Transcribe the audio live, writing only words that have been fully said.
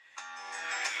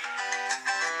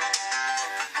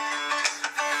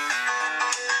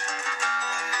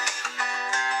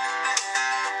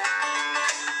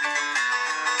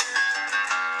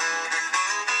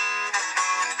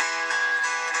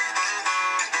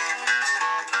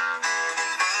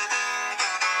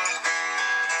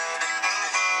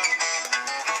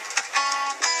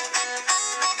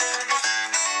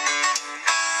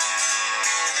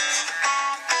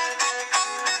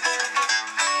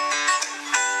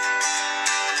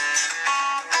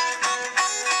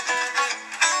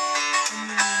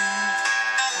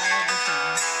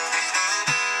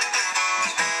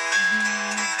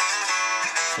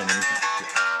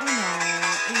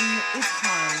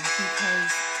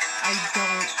I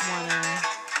don't want to.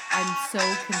 I'm so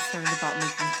concerned about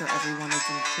making sure everyone is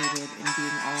included and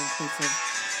being all inclusive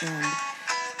and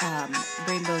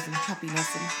rainbows and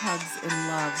happiness and hugs and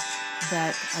love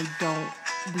that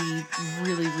we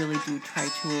really, really do try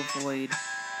to avoid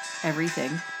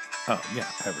everything. Oh, yeah,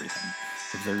 everything.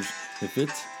 If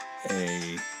it's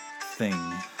a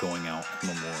thing going out in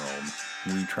the world,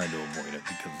 we try to avoid it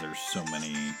because there's so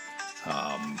many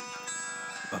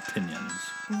opinions.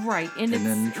 Right, and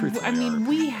then, truthfully,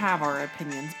 we have our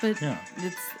opinions, but yeah.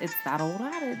 it's that old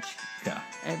adage. Yeah.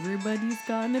 Everybody's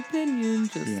got an opinion,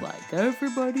 just like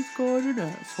everybody's got an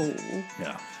asshole.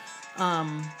 Yeah.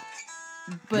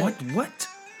 But what?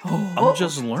 I'm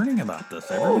just learning about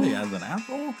this. Everybody has an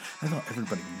asshole? I thought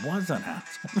everybody was an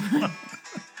asshole.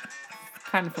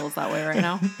 Kind of feels that way right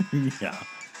now. Yeah.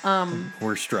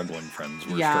 We're struggling, friends.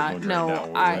 We're struggling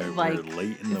no, right now. We're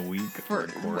late in the week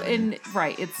recording.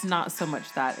 Right, it's not so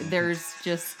much that. There's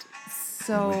just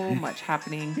so much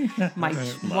happening.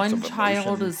 One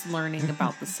child is learning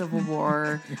about the Civil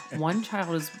War. One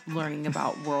child is learning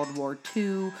about World War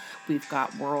II. We've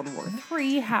got World War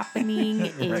III happening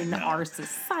in our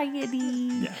society.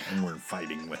 Yeah, and we're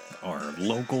fighting with our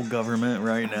local government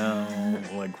right now.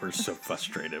 Like, we're so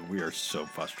frustrated. We are so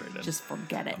frustrated. Just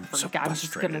forget it. I'm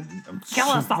just going to kill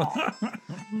us all.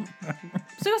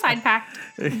 Suicide pact.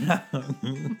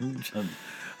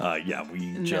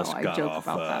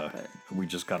 We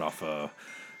just got off a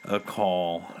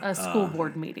call. A school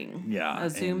board meeting. Yeah. A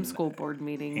Zoom school board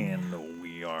meeting. And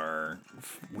we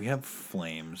have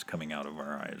flames coming out of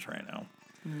our eyes right now.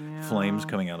 Yeah. Flames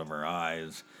coming out of our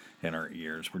eyes and our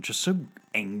ears. We're just so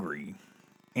angry.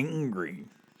 And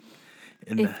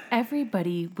if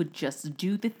everybody would just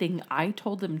do the thing I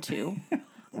told them to,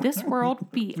 this world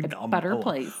would be a better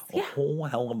place. A whole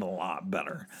hell of a lot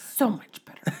better. So much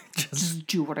better. Just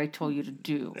do what I told you to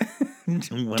do.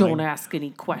 Don't ask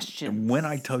any questions. When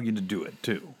I tell you to do it,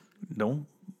 too. Don't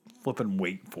flip and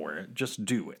wait for it. Just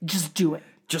do it. Just do it.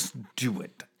 Just do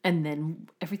it. And then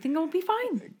everything will be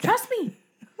fine. Trust me.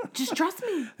 Just trust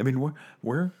me. I mean,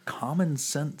 we're common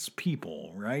sense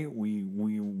people, right? We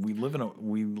live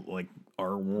in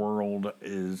our world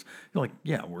is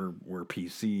we're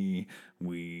PC.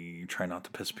 We try not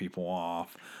to piss people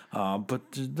off, but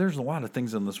there's a lot of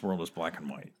things in this world that's black and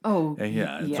white. Oh, and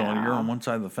it's all you're on one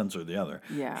side of the fence or the other.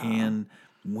 Yeah. And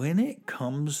when it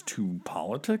comes to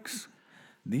politics,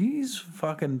 these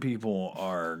fucking people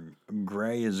are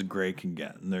gray as gray can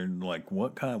get. And they're like,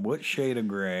 what shade of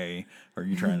gray are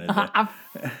you trying to do?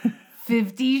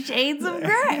 50 Shades of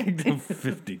Grey.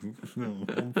 50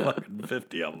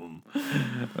 of them.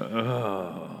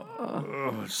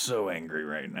 So angry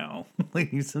right now.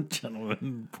 Ladies and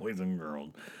gentlemen, boys and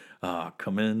girls.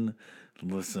 Come in,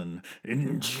 listen,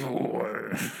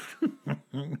 enjoy.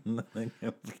 I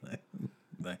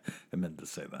meant to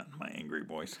say that in my angry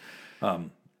voice.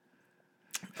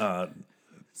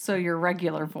 So your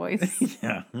regular voice.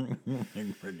 Yeah,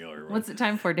 regular voice. What's it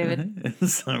time for, David?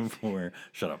 It's time for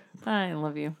Shut Up. I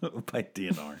love you. By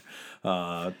DNR.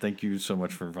 Thank you so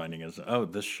much for finding us. Oh,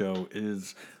 this show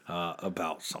is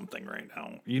about something right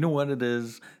now. You know what it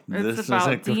is? It's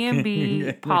about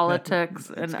DMB, politics,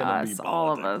 and us,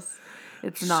 all of us.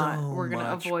 It's not. We're going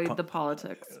to avoid the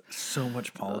politics. So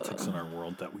much politics in our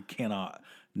world that we cannot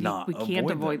We can't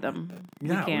avoid them.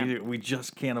 Yeah, we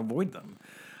just can't avoid them.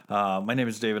 My name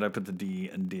is David. I put the D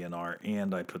in DNR,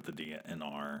 and I put the D in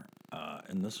R.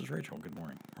 And this is Rachel. Good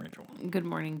morning, Rachel. Good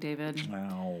morning, David.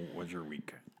 How was your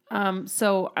week?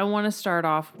 So I want to start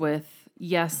off with,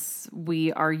 yes,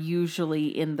 we are usually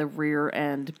in the rear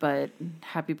end, but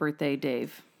happy birthday,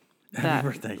 Dave. Happy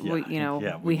birthday,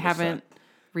 yeah. We haven't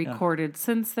recorded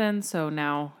since then, so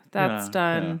now that's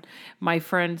done. Yeah. My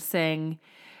friend sang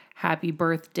happy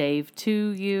birthday to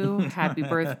you, happy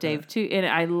birthday to, and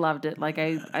I loved it. Like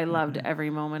I loved every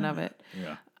moment of it.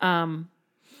 Yeah.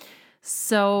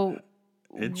 So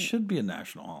it should be a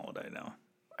national holiday now.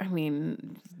 I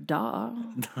mean, duh.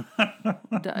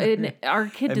 And our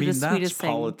kid did the sweetest thing.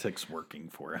 That's politics working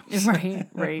for us. Right.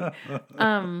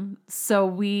 So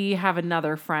we have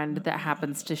another friend that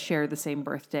happens to share the same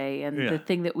birthday, and the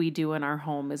thing that we do in our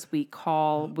home is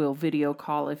we'll video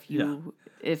call if you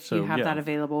have that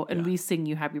available, and we sing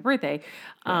you happy birthday.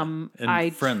 And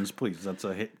friends, please, that's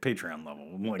a Patreon level.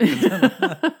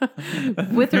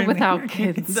 With or without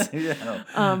kids. Yeah.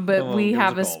 But we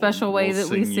have a special way that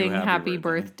we sing happy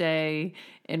birthday,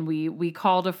 and we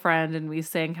called a friend and we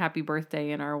sang happy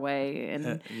birthday in our way.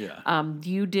 And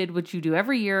you did what you do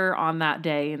every year on that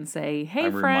day and say, hey,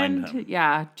 friend. Him.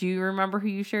 Yeah. Do you remember who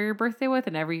you share your birthday with?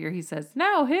 And every year he says,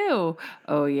 no, who?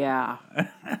 Oh, yeah.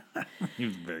 He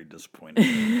was very disappointed.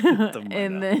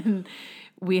 And then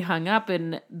we hung up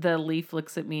and the leaf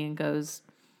looks at me and goes,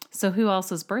 so who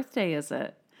else's birthday is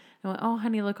it? I went, oh,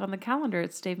 honey, look on the calendar.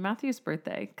 It's Dave Matthews'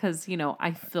 birthday. Because,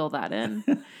 I fill that in.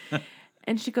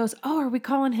 And she goes, oh, are we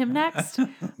calling him next?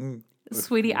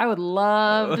 Sweetie, I would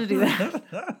love to do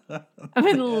that. I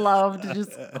would love to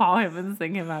just call him and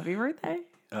sing him happy birthday.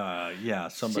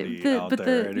 Somebody out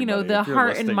there. The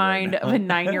heart and mind of a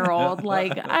 9-year-old.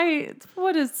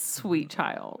 What a sweet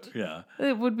child. Yeah.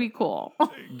 It would be cool.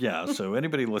 Yeah, so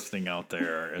anybody listening out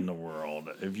there in the world,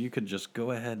 if you could just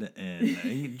go ahead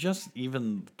and just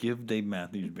even give Dave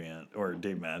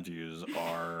Matthews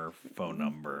our phone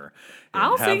number.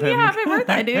 I'll sing you happy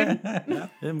birthday, dude. Have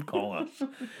him call us.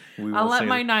 I'll let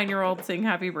my 9-year-old sing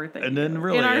happy birthday. And then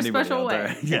really in our anybody special out way.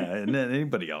 there. Yeah, and then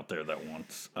anybody out there that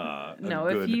wants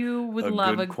if you would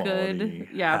love a good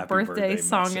birthday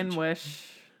song message. And wish,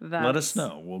 let us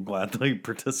know. We'll gladly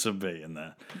participate in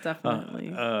that.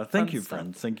 Definitely. Thank you,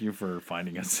 friends. Thank you for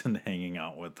finding us and hanging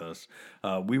out with us.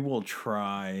 We will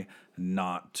try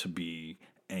not to be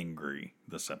angry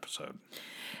this episode.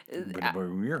 But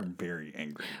we are very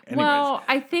angry. Anyways. Well,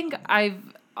 I think I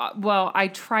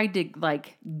tried to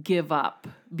give up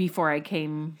before I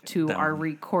came to our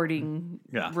recording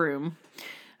room.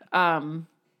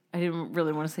 I didn't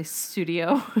really want to say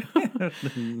studio.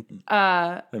 It's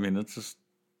just,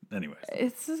 anyways.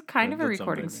 It's kind of a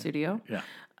recording studio. Yeah.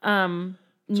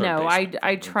 No,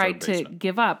 I tried to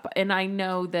give up. And I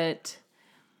know that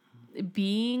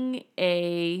being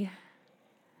a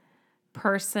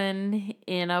person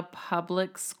in a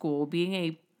public school,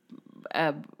 being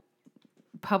a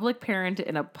public parent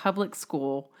in a public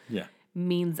school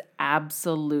means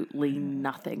absolutely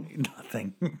nothing.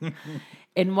 Nothing.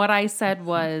 And what I said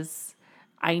was,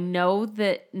 I know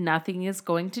that nothing is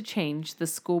going to change. The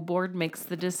school board makes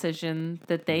the decision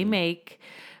that they make,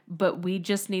 but we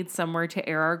just need somewhere to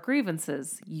air our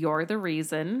grievances. You're the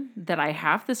reason that I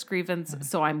have this grievance,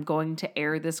 so I'm going to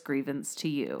air this grievance to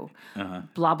you.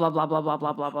 Blah, blah, blah, blah, blah,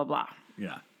 blah, blah, blah, blah.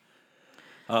 Yeah.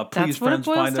 Please, friends,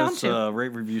 find us,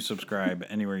 rate, review, subscribe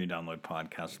anywhere you download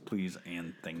podcasts, please,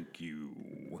 and thank you.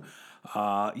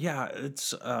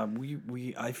 It's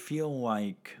I feel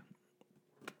like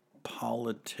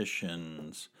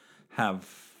politicians have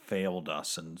failed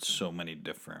us in so many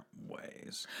different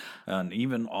ways, and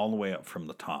even all the way up from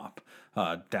the top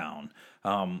down.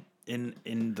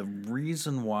 In the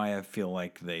reason why I feel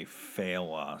like they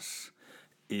fail us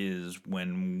is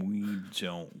when we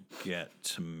don't get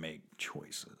to make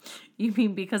choices. You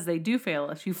mean because they do fail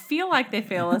us? You feel like they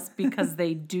fail us because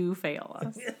they do fail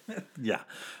us. Yeah.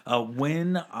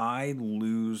 When I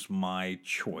lose my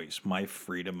choice, my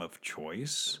freedom of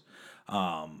choice,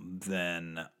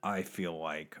 then I feel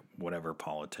like whatever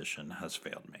politician has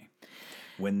failed me.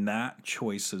 When that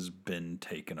choice has been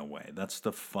taken away, that's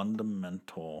the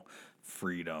fundamental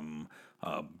freedom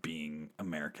of being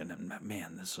American. And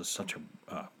man, this is such a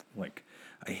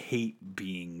I hate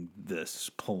being this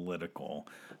political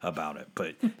about it.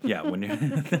 But yeah, when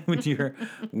you're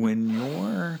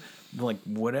like,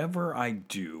 whatever I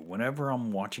do, whenever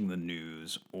I'm watching the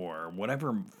news or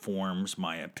whatever forms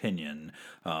my opinion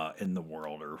in the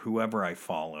world or whoever I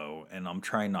follow, and I'm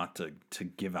trying not to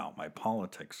give out my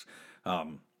politics.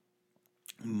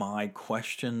 My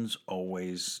questions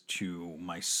always to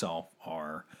myself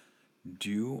are,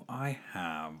 do I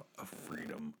have a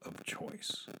freedom of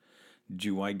choice?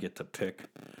 Do I get to pick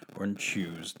or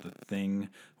choose the thing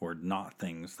or not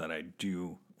things that I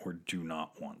do or do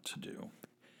not want to do?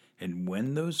 And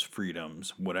when those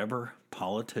freedoms, whatever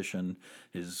politician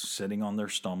is sitting on their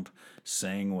stump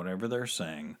saying whatever they're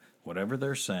saying,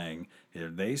 are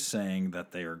they saying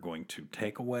that they are going to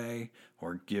take away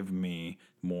or give me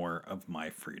more of my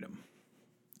freedom?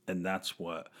 And that's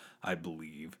what I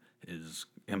believe is,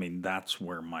 that's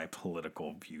where my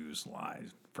political views lie,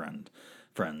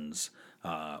 friends,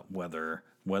 whether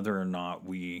or not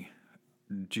we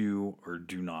do or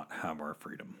do not have our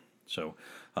freedom. So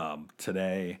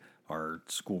today, our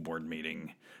school board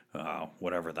meeting,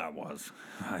 whatever that was,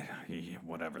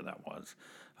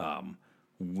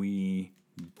 we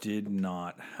did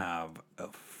not have a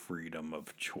freedom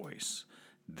of choice.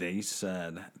 They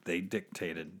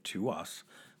dictated to us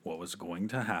what was going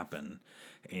to happen,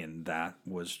 and that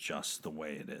was just the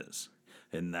way it is.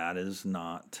 And that is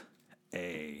not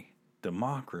a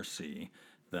democracy,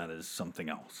 that is something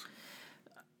else.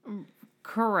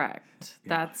 Correct.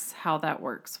 That's how that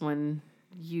works. When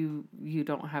you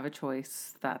don't have a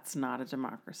choice. That's not a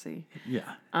democracy.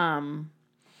 Yeah. I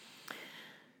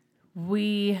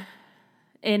mean,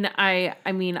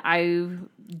 I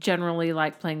generally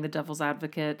like playing the devil's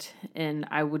advocate, and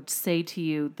I would say to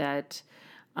you that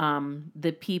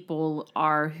the people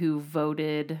are who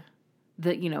voted,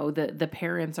 the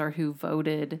parents are who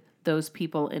voted those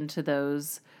people into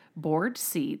those board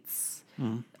seats.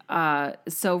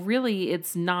 So really,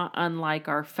 it's not unlike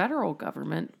our federal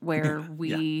government where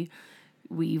we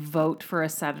vote for a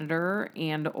senator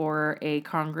and or a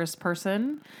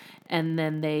congressperson, and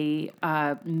then they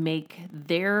make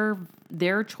their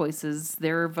choices,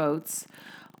 their votes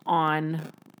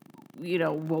on,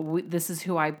 this is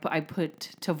who I put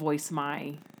to voice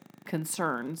my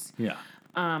concerns. Yeah.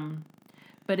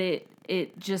 But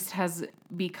it just has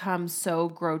become so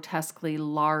grotesquely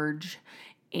large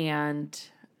and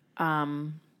what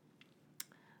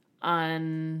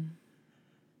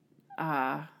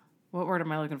word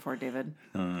am I looking for, David?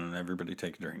 Everybody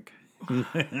take a drink.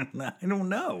 I don't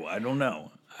know.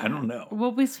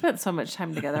 Well, we spent so much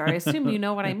time together. I assume you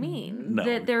know what I mean. No.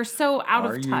 That they're so out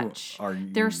of touch.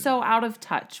 They're so out of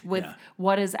touch with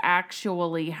what is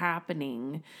actually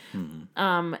happening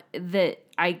that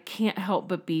I can't help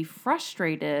but be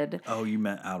frustrated. Oh, you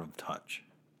meant out of touch.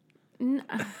 Come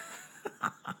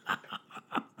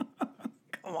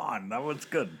on, that was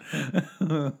good.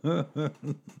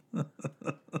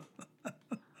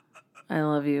 I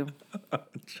love you.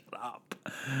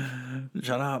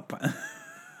 Shut up.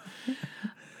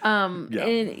 And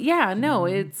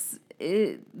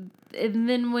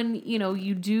then when,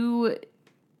 you do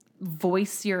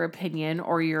voice your opinion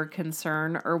or your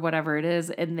concern or whatever it is,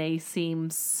 and they seem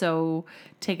so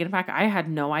taken aback. I had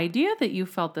no idea that you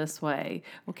felt this way.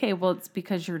 Okay, well, it's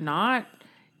because you're not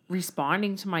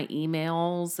responding to my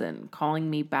emails and calling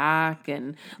me back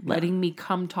and letting me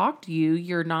come talk to you.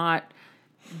 You're not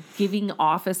giving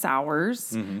office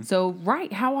hours. So,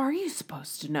 how are you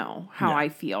supposed to know how I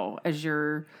feel as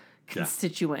your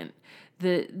constituent?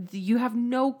 You have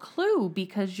no clue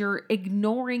because you're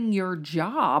ignoring your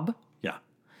job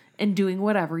and doing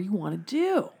whatever you want to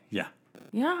do. Yeah.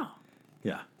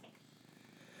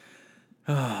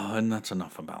 Oh, and that's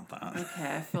enough about that.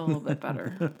 Okay, I feel a little bit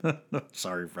better.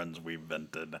 Sorry, friends, we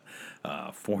vented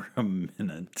for a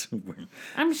minute.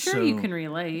 I'm sure you can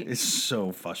relate. It's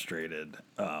so frustrated.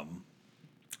 On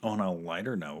a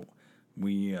lighter note,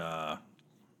 we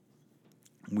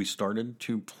started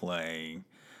to play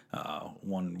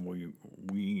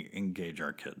we engage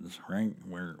our kids, right?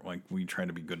 We're we try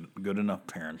to be good enough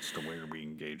parents to where we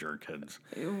engage our kids,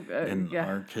 and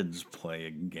our kids play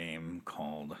a game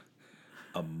called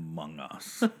Among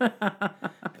Us.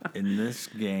 And this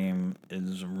game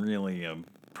is really a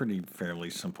fairly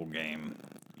simple game.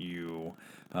 You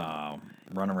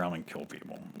run around and kill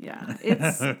people. Yeah,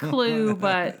 it's Clue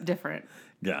but different.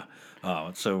 Yeah,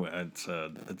 so it's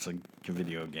a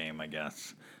video game, I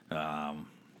guess.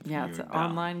 It's an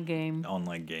online game.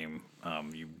 Online game.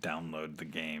 You download the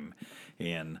game,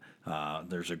 and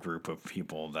there's a group of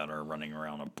people that are running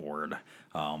around a board,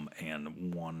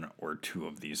 and one or two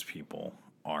of these people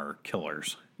are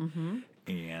killers.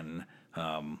 And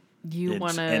you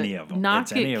want to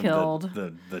not get killed.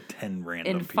 The 10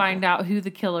 random and people. Find out who the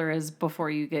killer is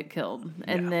before you get killed,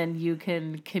 and then you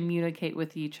can communicate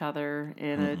with each other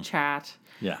in a chat.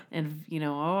 Yeah. And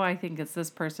I think it's this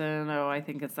person. Oh, I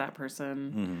think it's that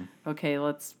person. Okay,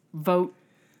 let's vote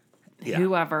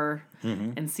whoever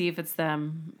and see if it's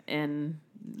them. And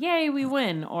yay, we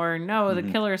win. Or no, the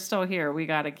killer is still here. We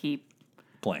got to keep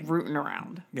playing, rooting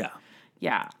around. Yeah.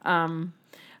 Yeah.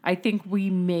 I think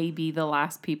we may be the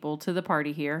last people to the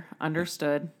party here.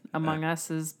 Understood. Among Us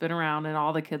has been around and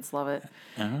all the kids love it.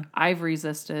 I've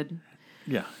resisted.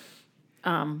 Yeah.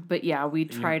 But we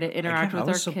try to interact with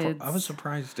our kids. I was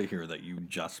surprised to hear that you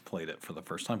just played it for the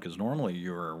first time, because normally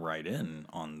you're right in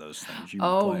on those things.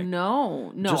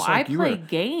 No, I play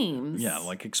games. Yeah,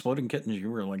 like Exploding Kittens, you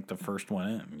were like the first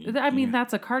one in. I mean,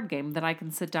 that's a card game that I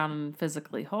can sit down and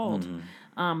physically hold.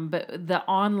 But the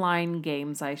online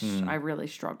games, I really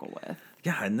struggle with.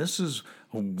 Yeah, and this is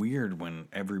weird when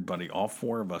all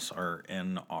four of us are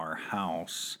in our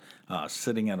house,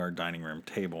 sitting at our dining room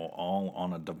table, all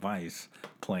on a device,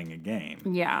 playing a game.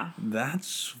 Yeah.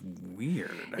 That's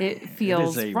weird. It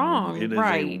feels wrong, It is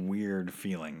a weird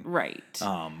feeling. Right.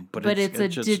 But it's a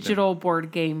digital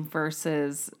board game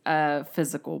versus a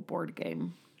physical board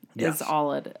game. Yes.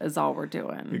 Is all we're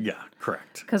doing. Yeah,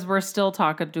 correct. Because we're still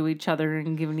talking to each other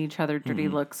and giving each other dirty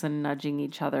looks and nudging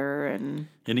each other, and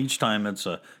each time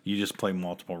you just play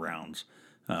multiple rounds,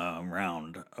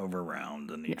 round over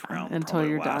round, and each round until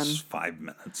you're lasts done. 5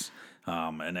 minutes.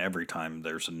 And every time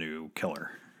there's a new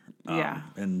killer. Yeah.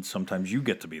 And sometimes you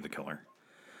get to be the killer.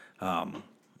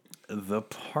 The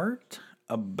part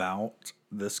about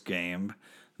this game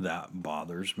that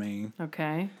bothers me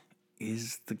Okay.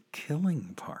 is the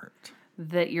killing part.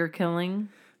 That you're killing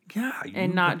Yeah,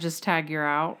 and not just tag you're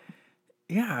out.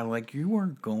 Yeah, like you are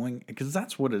going because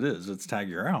that's what it is. It's tag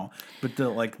you're out, but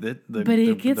But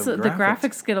it gets the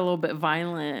graphics get a little bit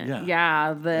violent. Yeah.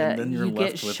 Yeah. And then you're You get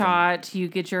left with shot. You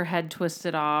get your head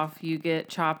twisted off. You get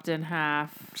chopped in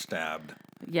half. stabbed.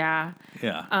 Yeah.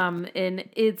 Yeah, And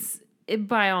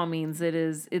by all means it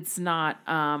is. It's not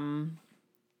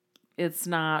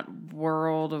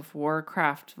World of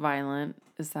Warcraft violent.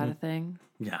 Is that a thing?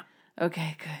 yeah,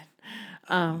 Okay,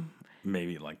 good.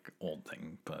 maybe like old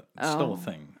thing, but still a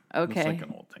thing. okay. It's like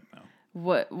an old thing now.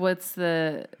 What's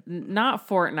the not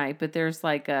Fortnite, but there's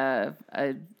like a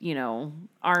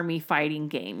army fighting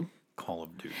game. Call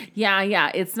of Duty.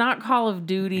 Yeah. It's not Call of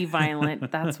Duty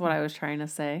violent. That's what I was trying to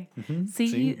say.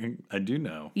 See, I do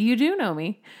know. you do know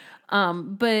me.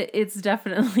 But it's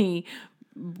definitely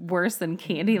worse than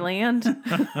Candyland.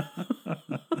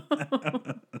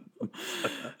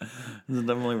 It's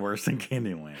definitely worse than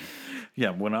Candyland.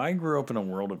 Yeah, when I grew up in a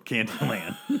world of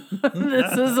Candyland,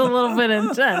 This is a little bit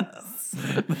intense.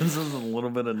 this is a little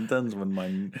bit intense when my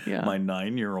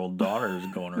 9-year-old daughter is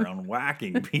going around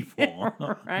whacking people.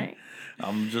 Right?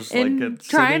 I'm just And like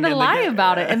trying to lie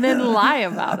about it and then lie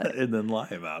about it. and then lie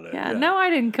about it. Yeah, no, I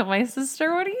didn't kill my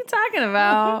sister. What are you talking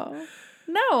about?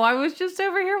 No, I was just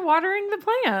over here watering the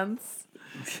plants.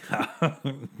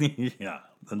 Yeah,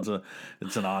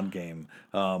 it's an odd game,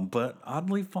 but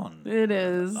oddly fun. It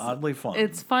is. Oddly fun.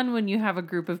 It's fun when you have a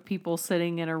group of people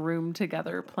sitting in a room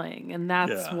together playing, and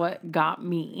that's Yeah. what got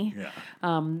me. Yeah.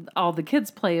 All the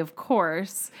kids play, of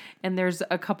course, and there's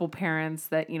a couple parents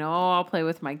that I'll play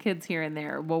with my kids here and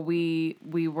there. Well, we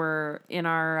were in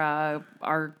our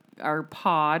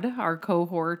pod, our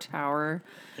cohort, our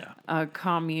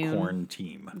commune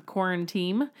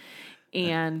quarantine,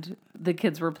 and the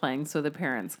kids were playing, so the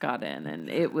parents got in, and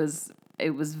it was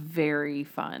very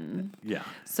fun. Yeah.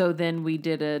 So then we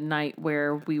did a night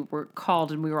where we were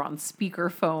called and we were on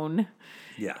speakerphone,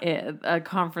 Yeah. a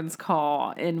conference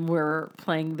call, and we're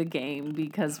playing the game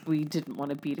because we didn't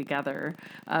want to be together.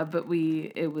 But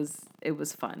it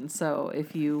was fun. So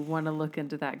if you want to look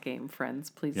into that game, friends,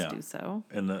 please do so.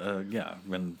 And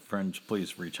when friends,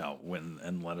 please reach out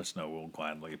and let us know. We'll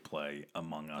gladly play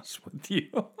Among Us with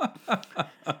you.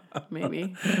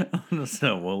 Maybe.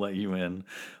 So we'll let you in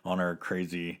on our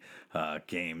crazy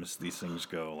games. These things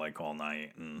go like all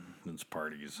night, and it's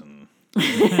parties and.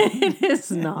 It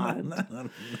is not.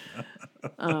 If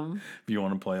you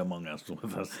want to play Among Us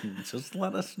with us, just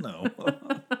let us know.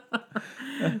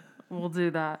 We'll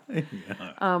do that.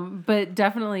 Yeah. But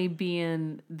definitely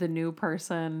being the new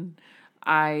person,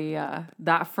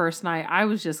 that first night I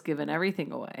was just giving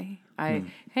everything away.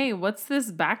 Hey, what's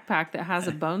this backpack that has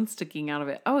a bone sticking out of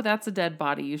it? Oh, that's a dead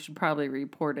body. You should probably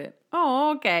report it.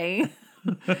 Oh, okay.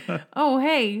 Oh,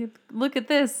 hey, look at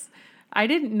this. I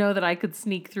didn't know that I could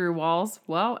sneak through walls.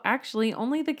 Well, actually,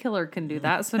 only the killer can do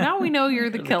that. So now we know you're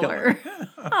the killer.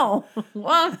 Oh,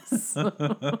 whoops.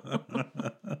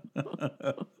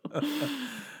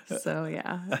 So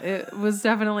yeah, it was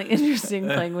definitely interesting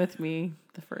playing with me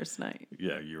the first night.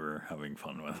 Yeah, you were having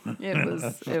fun with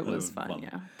it. It was fun.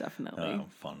 Yeah, definitely.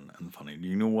 Fun and funny. Do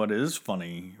you know what is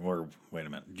funny? Or wait a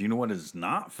minute. Do you know what is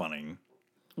not funny?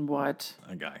 What?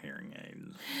 I got hearing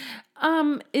aids.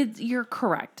 You're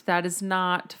correct. That is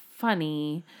not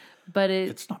funny, but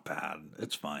It's not bad.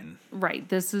 It's fine. Right.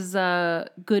 This is a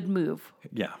good move.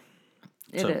 Yeah.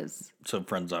 It is. So,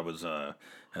 friends, I was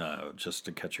just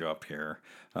to catch you up here.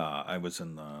 I was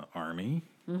in the Army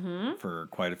for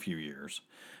quite a few years,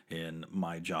 and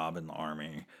my job in the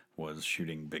Army was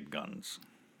shooting big guns.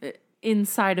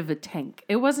 Inside of a tank.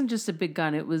 It wasn't just a big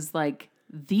gun. It was like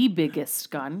the biggest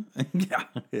gun. Yeah,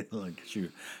 like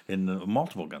shoot, and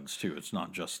multiple guns too. It's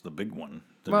not just the big one.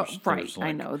 Right.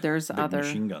 I know. There's big other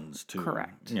machine guns too.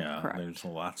 Correct. Yeah, correct. there's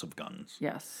lots of guns.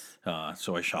 Yes.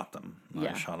 So I shot them.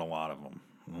 Yeah. I shot a lot of them.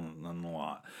 A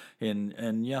lot.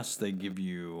 And yes, they give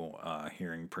you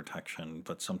hearing protection,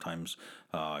 but sometimes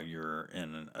you're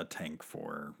in a tank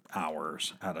for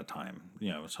hours at a time.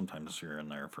 Sometimes you're in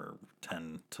there for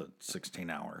 10 to 16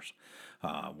 hours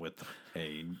with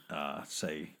a,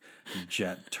 say,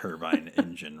 jet turbine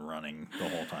engine running the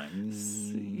whole time.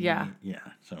 Yeah. Yeah.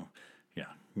 So, yeah.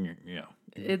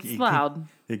 It's loud.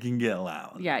 It can get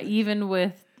loud. Yeah, even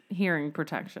with hearing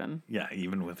protection. Yeah,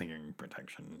 even with hearing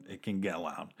protection, it can get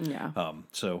loud. Yeah.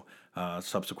 So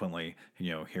subsequently,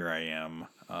 here I am,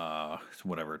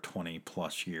 20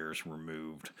 plus years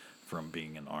removed from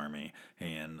being in the Army,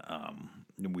 and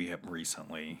we have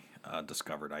recently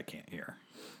discovered I can't hear.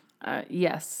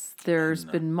 Yes, there's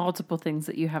been multiple things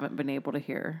that you haven't been able to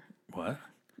hear. What?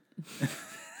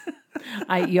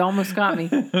 You almost got me.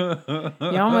 You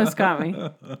almost got me.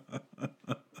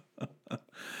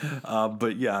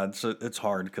 But yeah, it's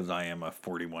hard because I am a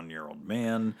 41-year-old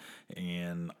man,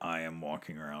 and I am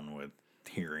walking around with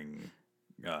hearing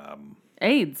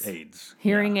AIDS.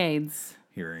 Hearing Yeah. aids.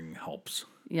 Hearing helps.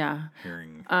 Yeah.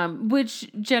 Hearing. Which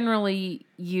generally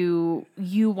you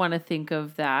want to think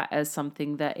of that as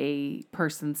something that a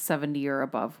person 70 or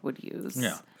above would use.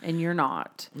 Yeah. And you're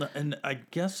not. And I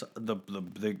guess the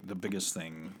biggest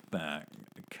thing that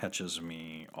catches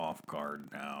me off guard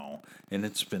now, and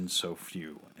it's been so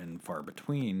few and far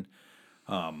between,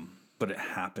 but it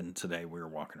happened today. We were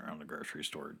walking around the grocery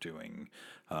store doing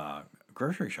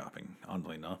grocery shopping,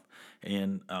 oddly enough,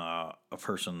 and a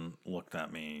person looked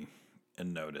at me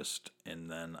and noticed,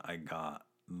 and then I got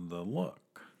the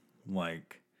look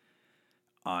like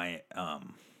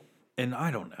and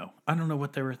I don't know. I don't know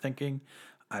what they were thinking.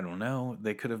 I don't know.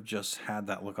 They could have just had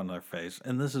that look on their face.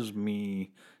 And this is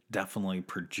me definitely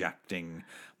projecting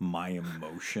my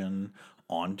emotion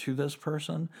onto this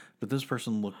person. But this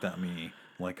person looked at me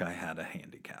like I had a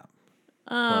handicap.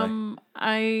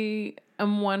 I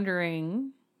am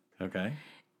wondering Okay.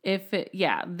 if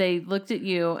they looked at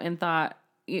you and thought,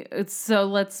 so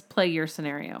let's play your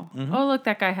scenario. Mm-hmm. Oh, look,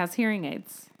 that guy has hearing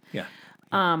aids. Yeah.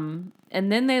 And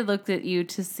then they looked at you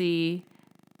to see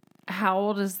how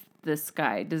old is this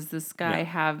guy? Does this guy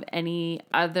have any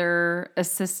other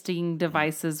assisting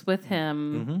devices with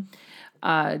him?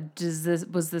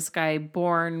 Mm-hmm. Was this guy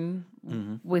born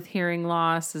with hearing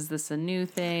loss? Is this a new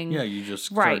thing? Yeah, you just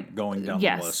start going down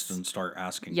Yes. the list and start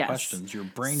asking Yes. questions. Your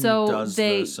brain So does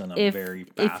this in a very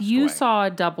fast if you way. saw a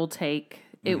double take,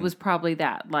 it was probably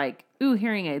that, like, ooh,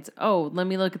 hearing aids. Oh, let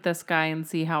me look at this guy and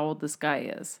see how old this guy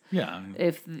is. Yeah.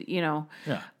 If, you know,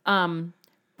 Yeah.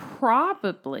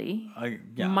 probably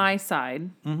Yeah. my side.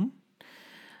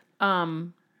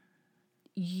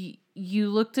 You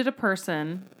looked at a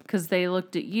person because they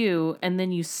looked at you, and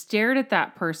then you stared at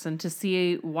that person to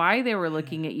see why they were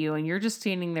looking at you, and you're just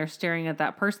standing there staring at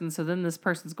that person. So then this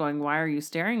person's going, "Why are you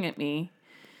staring at me?"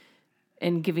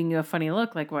 And giving you a funny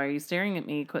look, like, "Why are you staring at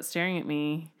me? Quit staring at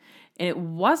me." And it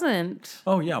wasn't.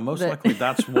 Oh yeah, most likely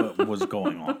that's what was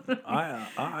going on.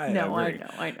 I No, agree.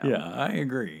 I know. Yeah, I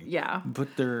agree. Yeah.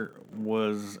 But there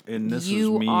was, and this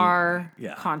You is me. are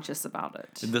Yeah. conscious about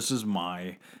it. This is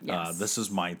my Yes. this is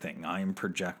my thing. I am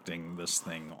projecting this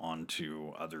thing onto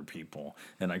other people,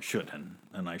 and I shouldn't.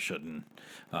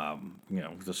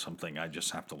 This is something I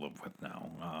just have to live with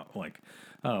now.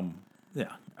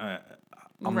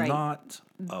 I'm Right. not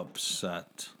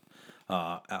upset.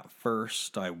 At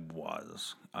first, I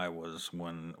was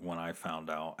when I found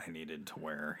out I needed to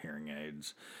wear hearing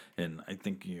aids, and I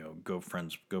think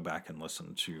go back and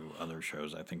listen to other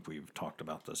shows. I think we've talked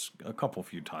about this a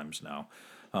few times now.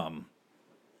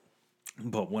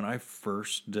 But when I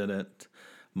first did it,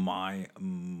 my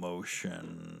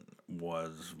emotion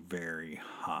was very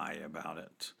high about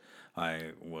it.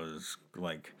 I was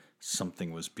like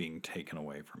something was being taken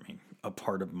away from me. A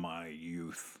part of my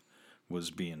youth was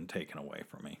being taken away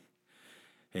from me.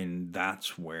 And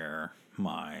that's where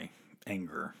my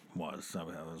anger was. I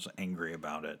was angry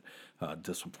about it,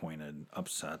 disappointed,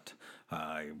 upset.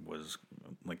 I was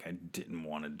like, I didn't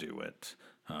want to do it.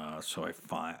 So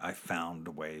I found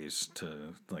ways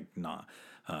to not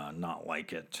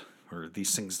like it, or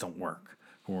these things don't work,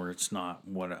 or it's not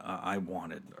what I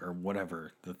wanted, or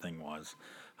whatever the thing was.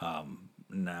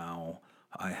 Now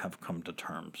I have come to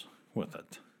terms with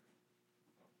it.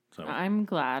 So I'm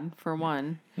glad, for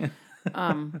one.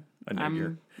 I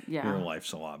know your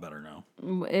life's a lot better now.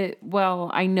 Well,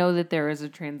 I know that there is a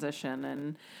transition,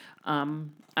 and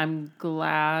I'm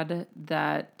glad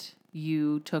that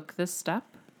you took this step.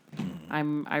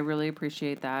 I really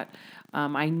appreciate that.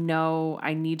 I know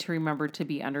I need to remember to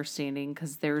be understanding,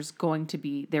 because there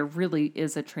really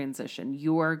is a transition.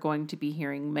 You are going to be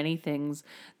hearing many things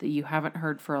that you haven't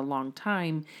heard for a long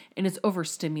time, and it's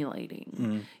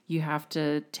overstimulating. You have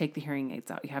to take the hearing aids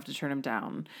out. You have to turn them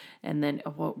down. And then,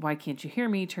 well, why can't you hear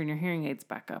me? Turn your hearing aids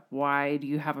back up. Why do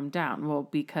you have them down? Well,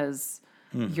 because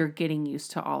you're getting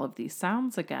used to all of these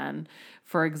sounds again.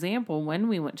 For example, when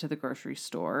we went to the grocery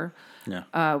store,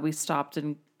 we stopped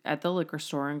at the liquor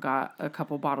store and got a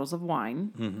couple bottles of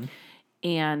wine.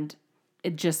 And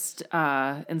it just,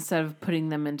 instead of putting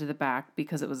them into the back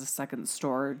because it was a second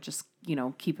store, just,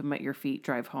 keep them at your feet,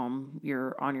 drive home.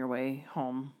 You're on your way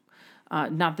home.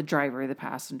 Not the driver, the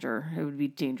passenger. It would be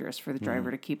dangerous for the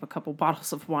driver to keep a couple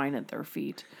bottles of wine at their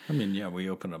feet. I mean, yeah, we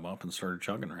opened them up and started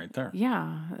chugging right there.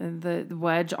 Yeah, and the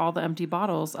wedge all the empty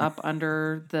bottles up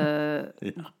under the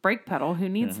brake pedal. Who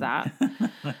needs that?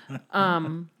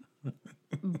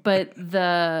 But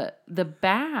the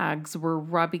bags were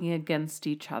rubbing against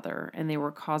each other, and they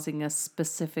were causing a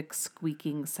specific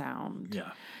squeaking sound.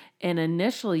 Yeah. And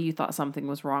initially, you thought something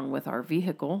was wrong with our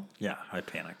vehicle. Yeah, I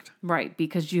panicked. Right,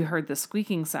 because you heard the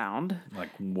squeaking sound. Like,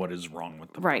 what is wrong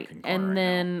with the Right. fucking car And right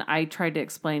then now? I tried to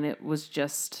explain it was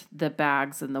just the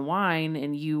bags and the wine,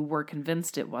 and you were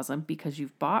convinced it wasn't because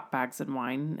you've bought bags and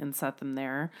wine and set them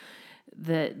there.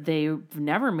 That they've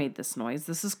never made this noise.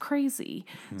 This is crazy.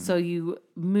 So you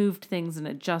moved things and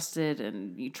adjusted,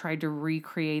 and you tried to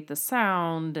recreate the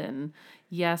sound. And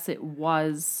yes, it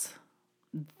was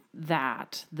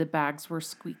that the bags were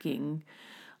squeaking.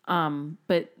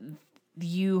 But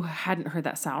you hadn't heard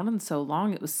that sound in so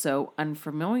long. It was so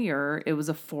unfamiliar. It was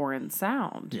a foreign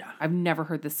sound. Yeah. I've never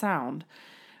heard the sound,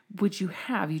 which you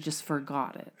have. You just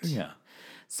forgot it. Yeah,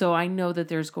 So I know that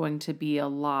there's going to be a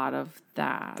lot of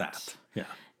that. Yeah.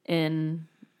 And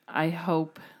I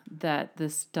hope that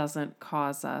this doesn't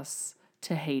cause us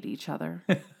to hate each other.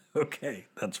 Okay,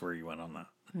 that's where you went on that.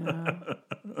 Yeah.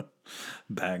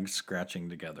 Bags scratching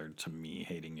together to me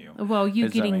hating you. Well, you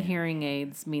Does that getting mean- hearing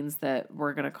aids means that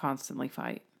we're going to constantly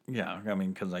fight. Yeah, I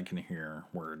mean, because I can hear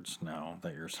words now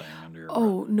that you're saying under your breath.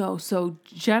 Oh, no. So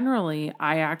generally,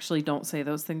 I actually don't say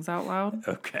those things out loud.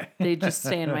 Okay. They just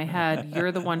stay in my head.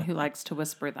 You're the one who likes to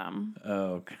whisper them.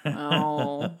 Okay.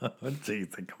 Oh. Do you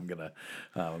think I'm gonna?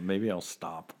 Maybe I'll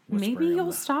stop. Whispering Maybe you'll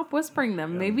them. stop whispering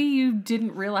them. Maybe you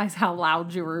didn't realize how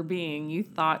loud you were being. You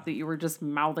thought that you were just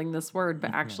mouthing this word,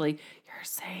 but actually you're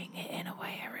saying it in a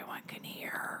way everyone can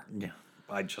hear. Yeah,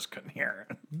 I just couldn't hear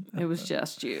it. It was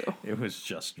just you. It was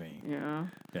just me. Yeah.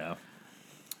 Yeah.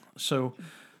 So,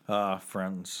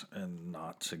 friends, and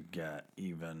not to get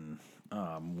even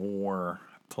more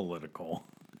political,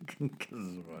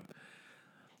 because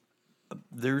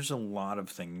there's a lot of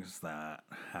things that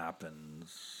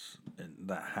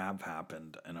that have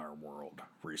happened in our world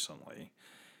recently,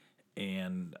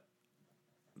 and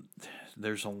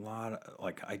there's a lot of,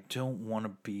 like, I don't want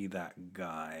to be that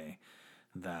guy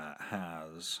that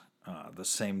has the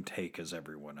same take as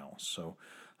everyone else. So,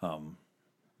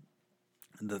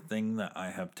 the thing that I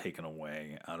have taken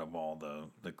away out of all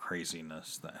the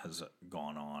craziness that has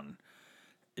gone on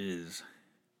is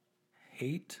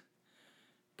hate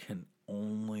can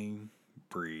only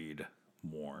breed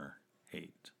more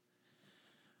hate.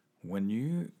 When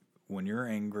you're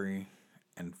angry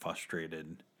and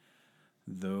frustrated,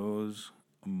 those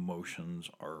emotions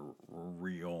are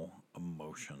real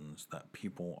emotions that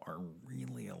people are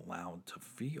really allowed to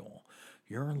feel.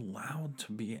 You're allowed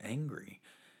to be angry.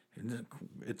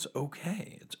 It's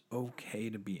okay. It's okay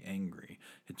to be angry.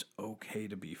 It's okay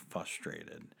to be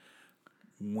frustrated.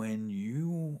 When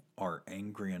you are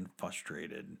angry and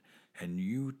frustrated and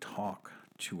you talk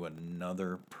to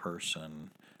another person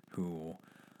who,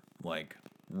 like,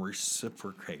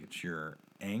 reciprocates your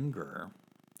anger,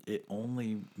 it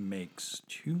only makes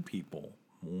two people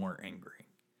more angry.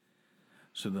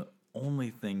 So the only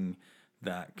thing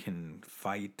that can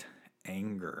fight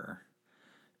anger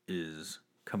is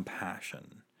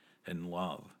compassion and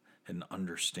love and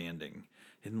understanding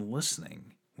and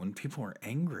listening. When people are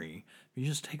angry, you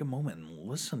just take a moment and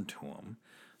listen to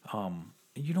them.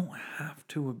 You don't have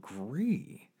to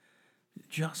agree.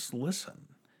 Just listen.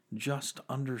 Just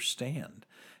understand.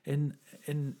 And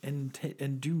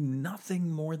do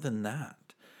nothing more than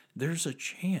that. There's a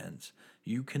chance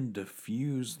you can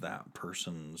diffuse that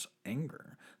person's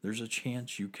anger. There's a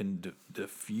chance you can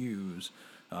diffuse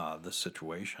the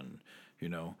situation, you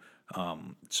know.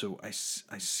 So I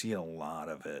see a lot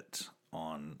of it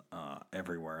on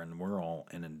everywhere, and we're all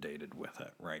inundated with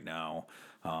it right now.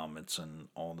 It's in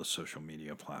all the social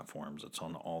media platforms. It's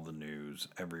on all the news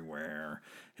everywhere.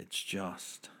 It's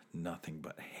just nothing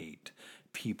but hate.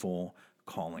 People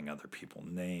calling other people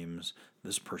names.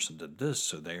 This person did this,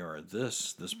 so they are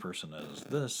this. This person is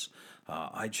this.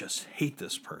 I just hate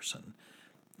this person.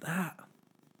 That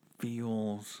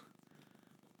feels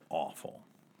awful.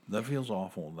 That feels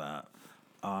awful that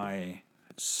I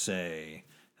say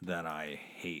that I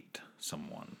hate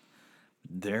someone.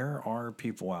 There are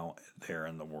people out there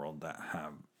in the world that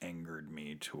have angered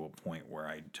me to a point where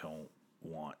I don't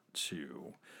want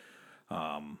to.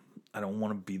 I don't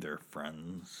want to be their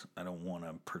friends. I don't want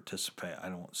to participate. I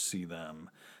don't see them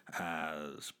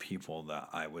as people that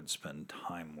I would spend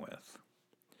time with.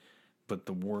 But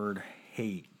the word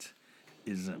hate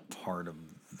isn't part of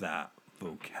that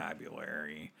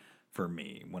vocabulary for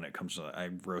me when it comes to, I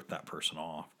wrote that person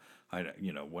off.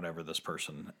 Whatever this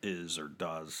person is or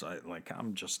does,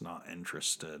 I'm just not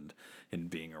interested in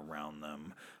being around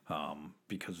them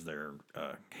because they're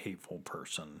a hateful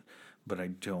person. But I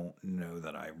don't know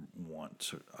that I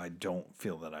don't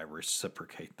feel that I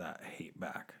reciprocate that hate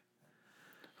back.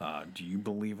 Do you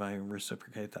believe I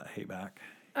reciprocate that hate back?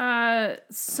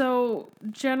 So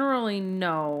generally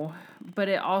no, but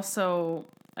it also,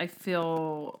 I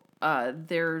feel,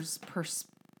 there's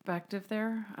perspective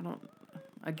there. I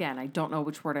don't know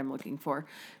which word I'm looking for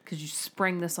because you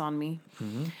sprang this on me.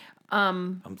 Mm-hmm.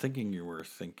 I'm thinking you were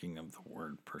thinking of the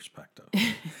word perspective.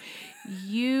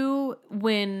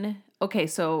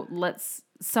 So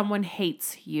someone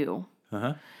hates you.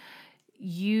 Uh-huh.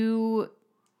 You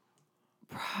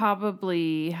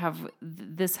probably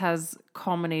this has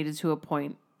culminated to a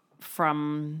point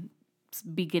from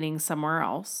beginning somewhere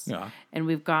else. Yeah. And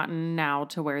we've gotten now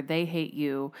to where they hate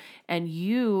you, and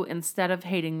you, instead of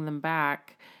hating them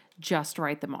back, just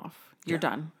write them off. You're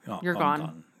done. You're gone.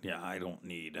 Done. Yeah, I don't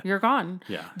need. You're gone.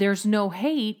 Yeah. There's no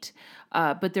hate,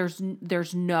 but there's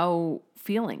no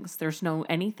feelings. There's no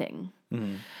anything.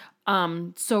 Mm-hmm.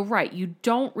 So right, you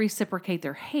don't reciprocate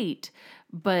their hate,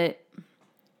 but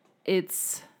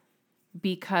it's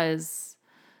because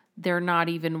they're not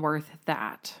even worth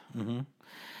that. Mm-hmm.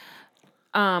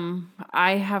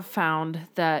 I have found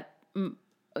that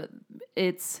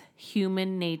it's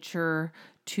human nature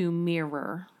to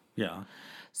mirror. Yeah.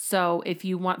 So if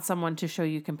you want someone to show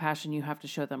you compassion, you have to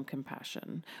show them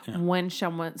compassion. Yeah. When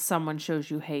someone shows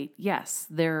you hate, yes,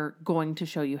 they're going to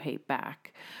show you hate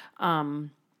back.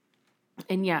 And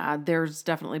yeah, there's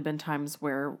definitely been times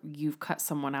where you've cut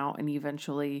someone out and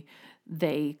eventually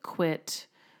they quit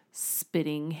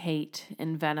spitting hate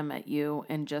and venom at you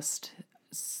and just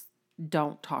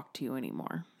don't talk to you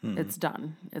anymore. Mm-hmm. It's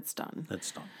done. It's done.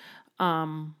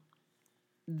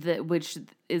 Which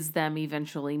is them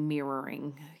eventually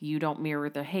mirroring. You don't mirror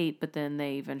the hate, but then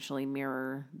they eventually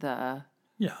mirror the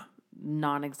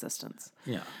non-existence.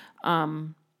 Yeah.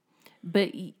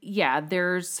 But yeah,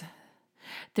 there is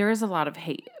a lot of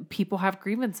hate. People have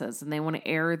grievances and they want to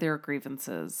air their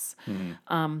grievances.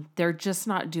 Mm-hmm. They're just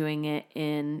not doing it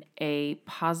in a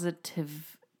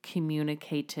positive,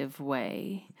 communicative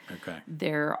way. Okay.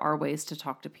 There are ways to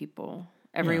talk to people.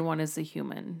 Everyone is a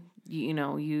human.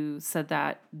 You said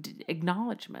that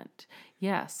acknowledgement.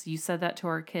 Yes, you said that to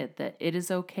our kid, that it is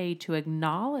okay to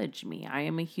acknowledge me. I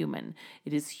am a human.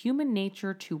 It is human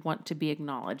nature to want to be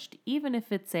acknowledged, even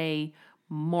if it's a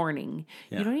morning.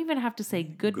 Yeah. You don't even have to say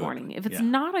good morning. If it's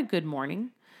not a good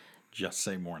morning, just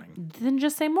say morning. Then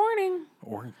just say morning.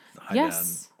 Or hi, Dad,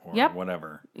 or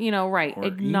whatever. Right. Or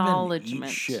acknowledgement. Even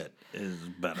eat shit is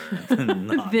better than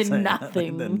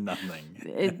nothing. Than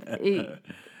nothing.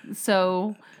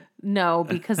 So no,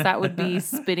 because that would be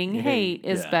spitting hate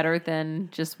is better than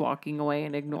just walking away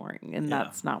and ignoring. And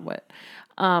that's not what,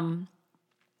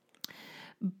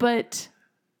 but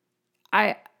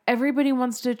everybody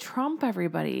wants to trump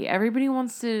everybody. Everybody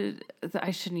wants to, I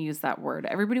shouldn't use that word.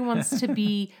 Everybody wants to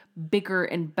be bigger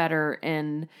and better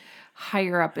and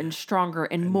higher up and stronger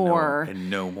and more.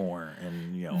 Know more.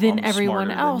 And, than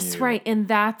everyone else. Right. And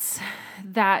that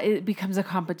it becomes a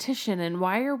competition. And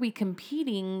why are we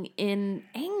competing in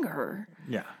anger?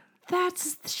 Yeah. That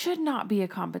should not be a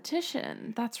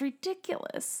competition. That's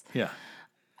ridiculous. Yeah.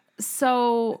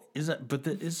 So.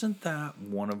 Isn't that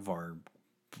one of our,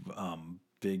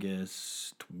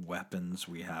 biggest weapons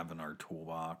we have in our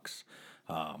toolbox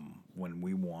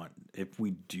if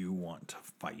we do want to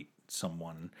fight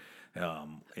someone,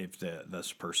 if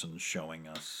this person's showing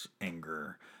us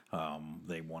anger,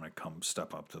 they want to come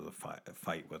step up to the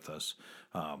fight with us.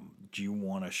 Do you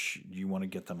want to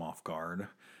get them off guard?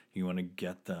 You want to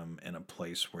get them in a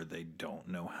place where they don't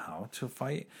know how to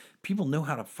fight? People know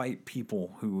how to fight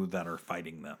people that are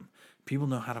fighting them. People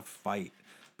know how to fight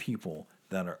people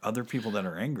that are other people that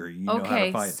are angry. You know how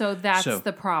to fight. So that's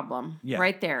the problem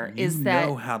right there. Is that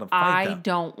how to fight them.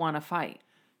 Don't want to fight.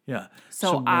 Yeah.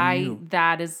 So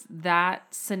that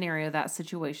scenario, that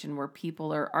situation where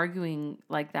people are arguing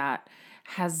like that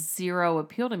has zero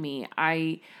appeal to me.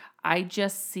 I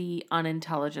just see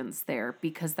unintelligence there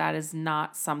because that is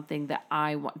not something that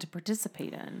I want to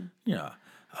participate in. Yeah.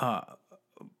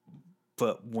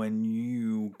 But when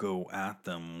you go at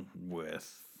them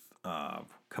with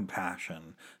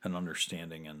compassion and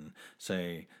understanding and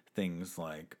say things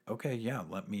like, okay, yeah,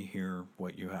 let me hear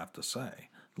what you have to say.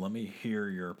 Let me hear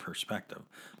your perspective.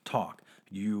 Talk.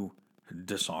 You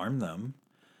disarm them.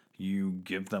 You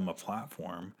give them a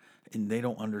platform, and they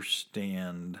don't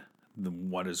understand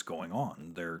what is going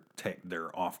on. They're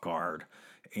off guard,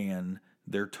 and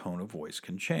their tone of voice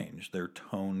can change. Their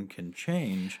tone can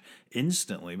change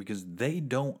instantly because they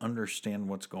don't understand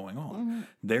what's going on.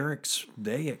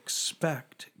 They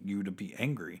expect you to be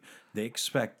angry.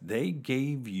 They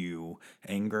gave you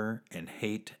anger and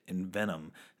hate and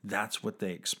venom. That's what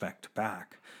they expect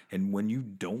back. And when you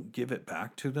don't give it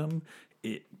back to them,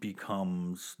 it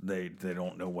becomes they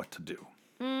don't know what to do.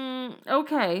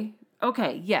 Okay.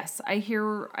 Okay. Yes, I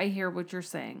hear what you're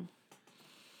saying.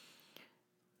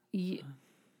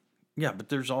 Yeah, but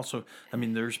there's also, I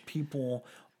mean, there's people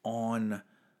on,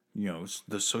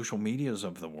 the social medias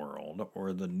of the world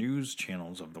or the news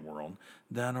channels of the world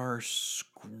that are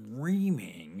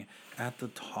screaming at the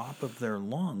top of their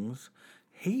lungs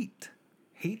hate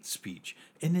speech.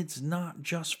 And it's not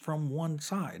just from one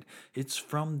side, it's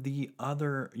from the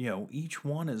other. Each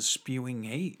one is spewing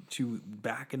hate to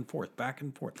back and forth,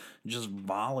 just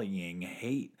volleying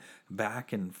hate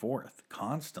back and forth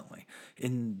constantly.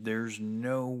 And there's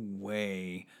no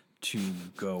way to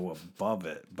go above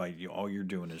it all you're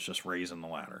doing is just raising the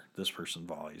ladder. This person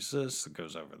volleys this, it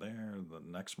goes over there, the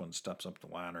next one steps up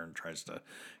the ladder and tries to,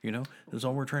 that's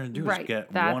all we're trying to do is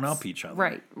get one up each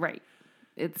other. Right.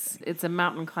 It's a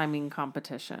mountain climbing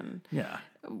competition. Yeah.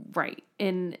 Right.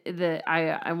 And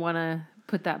I want to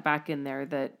put that back in there,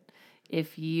 that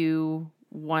if you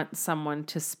want someone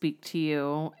to speak to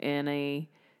you in a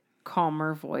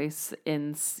calmer voice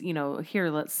and, here,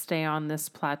 let's stay on this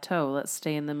plateau, let's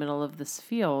stay in the middle of this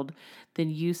field, then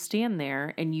you stand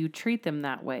there and you treat them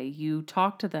that way. You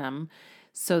talk to them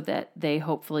so that they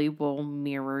hopefully will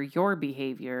mirror your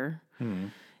behavior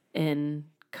and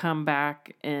come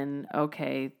back and,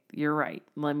 okay, you're right.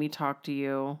 Let me talk to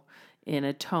you in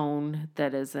a tone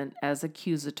that isn't as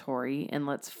accusatory, and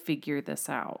let's figure this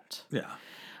out. Yeah.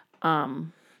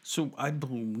 So I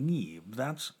believe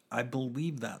that's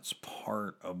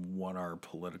part of what our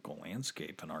political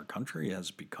landscape in our country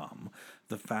has become.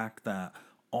 The fact that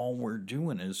all we're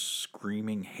doing is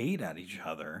screaming hate at each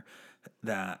other,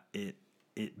 that it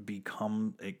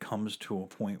comes to a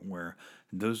point where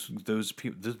those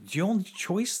people, the only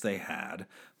choice they had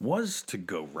was to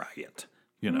go riot.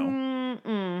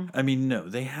 I mean, no,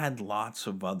 they had lots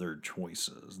of other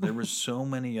choices. There were so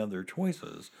many other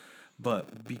choices,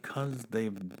 but because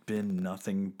they've been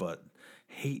nothing but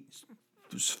hate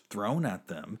thrown at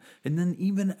them, and then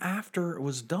even after it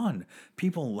was done,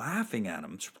 people laughing at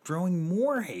them, throwing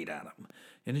more hate at them,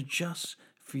 and it just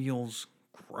feels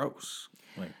gross.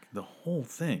 Like the whole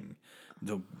thing,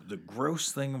 the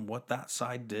gross thing of what that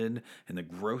side did, and the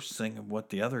gross thing of what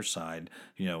the other side,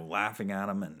 laughing at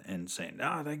them and saying,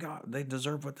 they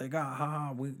deserve what they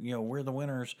got, we're the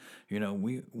winners,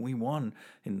 we won,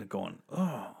 and going,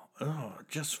 it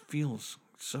just feels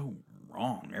so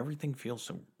wrong. Everything feels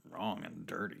so wrong and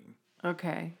dirty.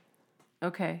 Okay.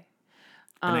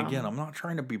 And again, I'm not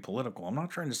trying to be political. I'm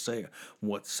not trying to say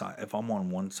what side, if I'm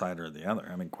on one side or the other.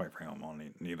 I mean, quite frankly, I'm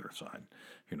on neither side,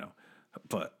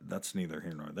 but that's neither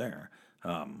here nor there.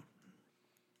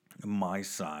 My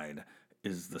side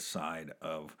is the side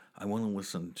of, I want to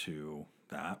listen to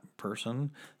that person,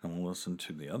 I want to listen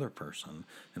to the other person,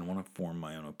 and I want to form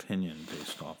my own opinion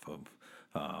based off of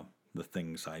the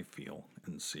things I feel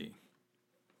and see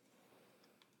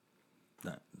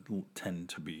that tend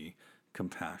to be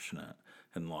compassionate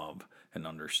and love and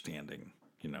understanding.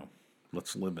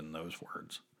 Let's live in those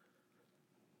words.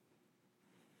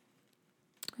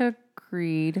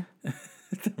 Agreed.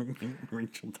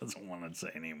 Rachel doesn't want to say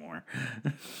anymore.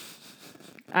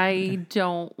 I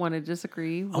don't want to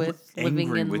disagree with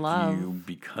living in with love. You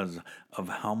because of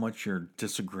how much you're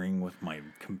disagreeing with my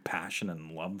compassion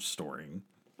and love story.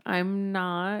 I'm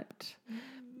not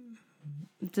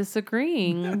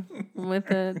disagreeing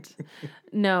with it.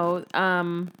 No,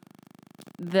 I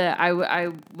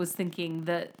was thinking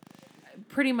that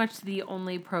pretty much the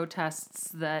only protests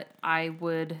that I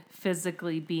would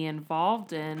physically be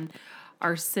involved in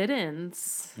are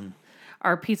sit-ins,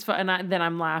 are peaceful, and then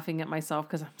I'm laughing at myself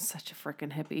because I'm such a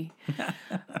freaking hippie.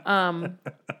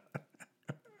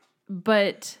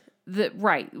 But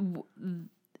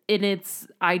and it's,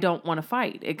 I don't want to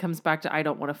fight. It comes back to I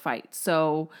don't want to fight.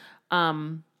 So,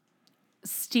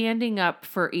 standing up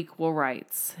for equal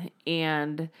rights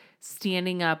and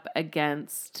standing up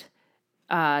against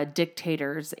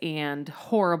dictators and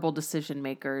horrible decision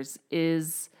makers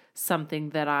is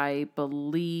something that I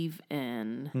believe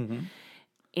in. Mm-hmm.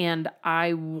 And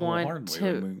I want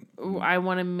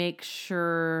to make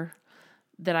sure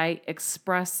that I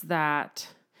express that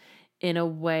in a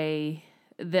way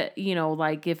that,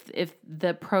 like if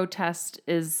the protest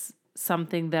is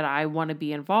something that I want to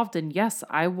be involved in, yes,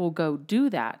 I will go do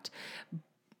that.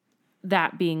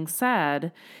 that being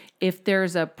said, if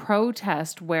there's a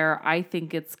protest where I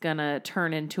think it's going to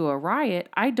turn into a riot,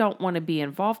 I don't want to be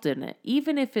involved in it,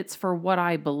 even if it's for what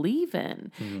I believe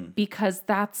in, because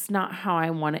that's not how I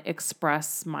want to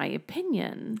express my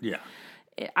opinion. Yeah.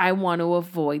 I want to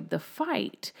avoid the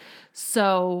fight.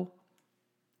 So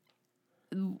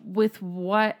with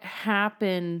what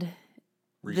happened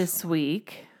this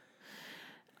week,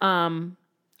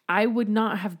 I would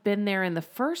not have been there in the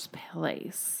first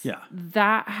place. Yeah.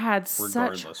 That had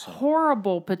such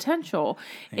horrible potential.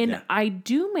 And I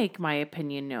do make my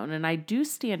opinion known and I do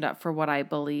stand up for what I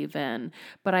believe in,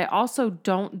 but I also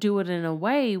don't do it in a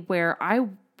way where I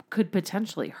could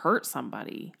potentially hurt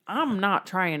somebody. I'm not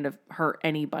trying to hurt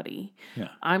anybody. Yeah.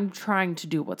 I'm trying to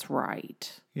do what's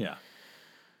right. Yeah.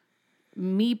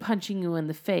 Me punching you in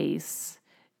the face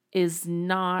is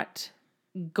not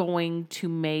going to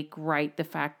make right the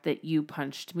fact that you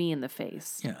punched me in the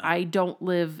face. Yeah. I don't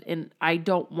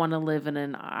want to live in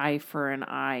an eye for an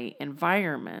eye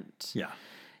environment. Yeah.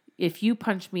 If you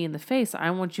punch me in the face,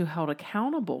 I want you held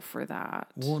accountable for that.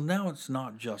 Well, now it's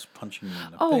not just punching me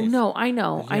in the face. Oh, no, I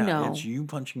know. It's you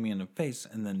punching me in the face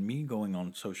and then me going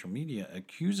on social media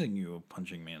accusing you of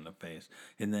punching me in the face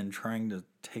and then trying to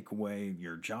take away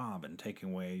your job and take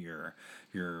away your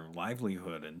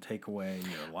livelihood and take away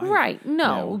your life. Right.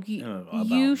 No.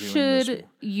 You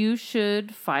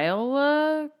should file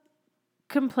a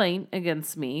complaint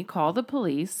against me, call the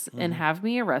police, and have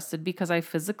me arrested because I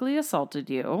physically assaulted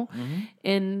you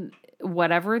in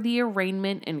whatever the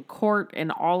arraignment in court and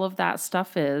all of that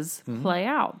stuff is, play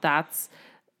out.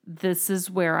 This is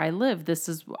where I live. This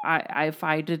is, if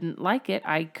I didn't like it,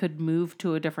 I could move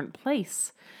to a different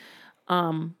place.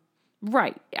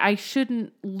 Right. I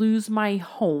shouldn't lose my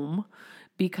home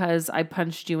because I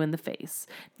punched you in the face.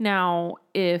 Now,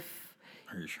 Are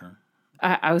you sure?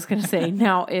 I was going to say,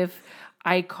 now if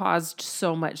I caused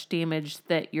so much damage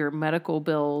that your medical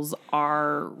bills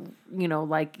are,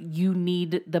 like you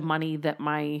need the money that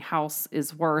my house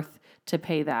is worth to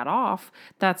pay that off,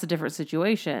 that's a different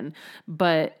situation.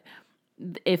 But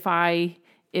if how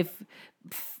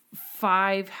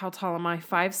tall am I?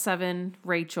 5'7"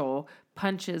 Rachel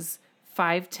punches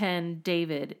 5'10"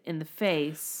 David in the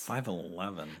face.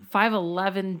 5'11".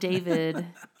 5'11" David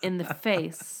in the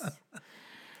face.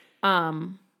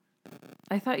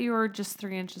 I thought you were just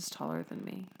 3 inches taller than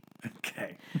me.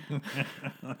 Okay.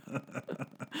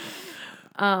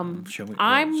 I'm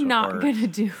not going to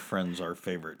do... Friends, our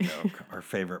favorite joke, our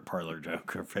favorite parlor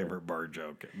joke, our favorite bar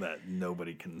joke that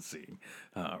nobody can see.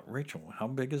 Rachel, how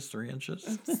big is 3 inches?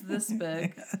 It's this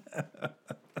big.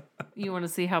 You want to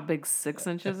see how big 6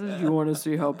 inches is? You want to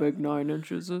see how big 9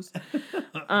 inches is?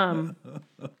 I'm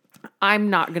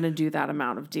not going to do that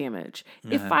amount of damage.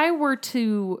 If I were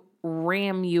to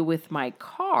ram you with my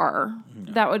car,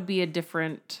 that would be a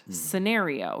different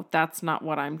scenario. That's not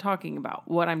what I'm talking about.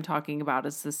 What I'm talking about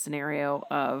is the scenario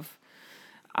of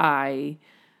I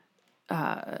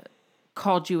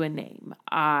called you a name.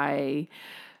 I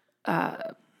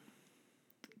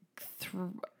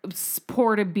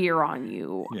poured a beer on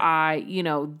you. Yeah.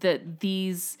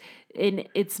 And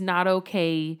it's not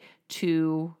okay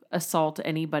to assault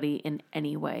anybody in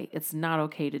any way. It's not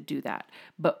okay to do that.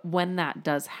 But when that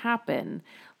does happen,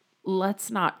 let's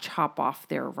not chop off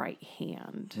their right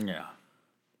hand. Yeah.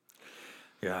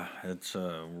 Yeah, it's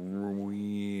a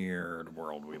weird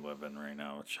world we live in right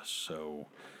now. It's just so,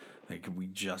 we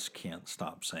just can't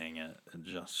stop saying it. It's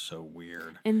just so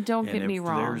weird. And don't get me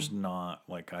wrong. There's not,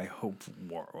 I hope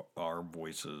our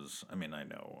voices, I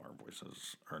know our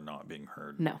voices are not being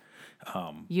heard. No.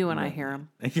 You and I hear them.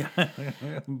 Yeah.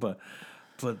 but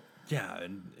yeah,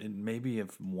 and maybe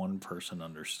if one person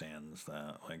understands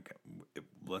that,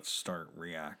 let's start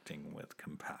reacting with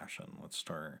compassion. Let's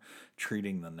start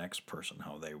treating the next person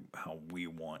how we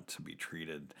want to be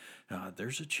treated.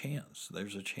 There's a chance.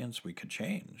 There's a chance we could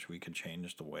change. We could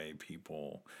change the way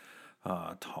people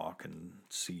talk and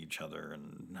see each other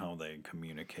and how they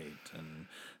communicate. And,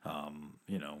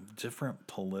 different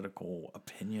political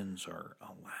opinions are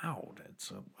allowed.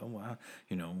 It's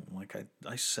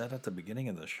I said at the beginning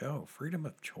of the show, freedom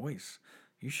of choice.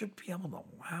 You should be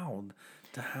allowed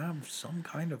to have some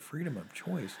kind of freedom of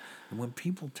choice. And when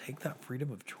people take that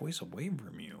freedom of choice away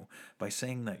from you by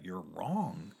saying that you're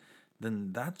wrong,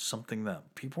 then that's something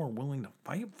that people are willing to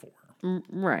fight for.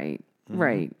 Right,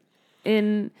 right.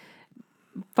 And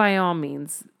by all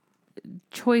means,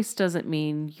 choice doesn't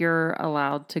mean you're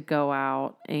allowed to go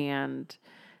out and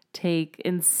take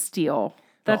and steal.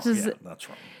 That's wrong.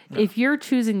 Yeah. If you're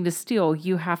choosing to steal,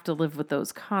 you have to live with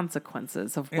those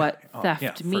consequences of what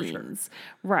theft means.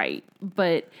 Sure. Right.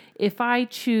 But if I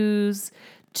choose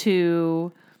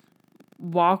to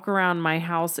walk around my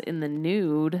house in the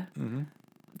nude,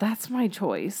 that's my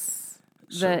choice.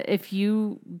 That if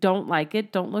you don't like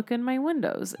it, don't look in my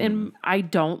windows. And I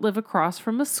don't live across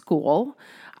from a school.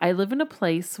 I live in a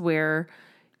place where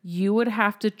you would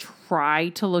have to try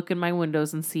to look in my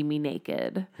windows and see me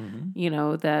naked. You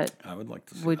know, that, I would like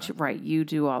to see which, that. right, you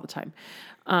do all the time.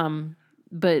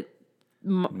 But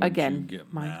Would again, you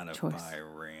get my mad choice. if I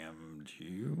rammed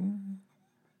you?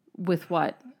 With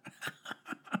what?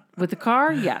 With the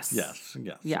car? Yes. Yes.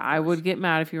 Yeah, I would get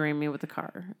mad if you rammed me with the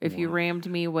car. If you rammed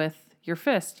me with your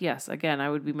fist, yes, again, I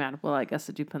would be mad. Well, I guess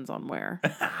it depends on where.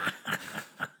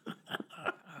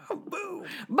 Boom.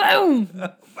 Boom!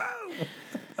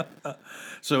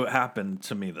 So it happened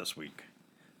to me this week.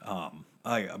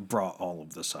 I brought all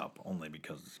of this up only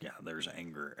because, there's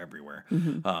anger everywhere.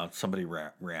 Somebody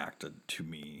reacted to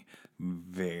me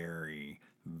very,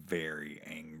 very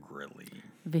angrily.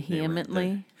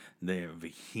 Vehemently? They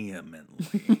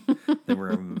vehemently. They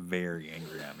were very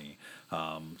angry at me.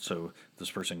 So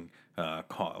this person I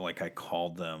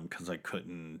called them because I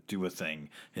couldn't do a thing,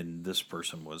 and this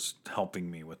person was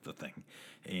helping me with the thing.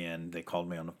 And they called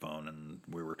me on the phone, and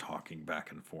we were talking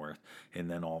back and forth. And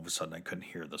then all of a sudden, I couldn't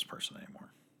hear this person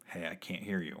anymore. Hey, I can't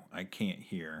hear you. I can't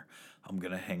hear. I'm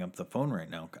going to hang up the phone right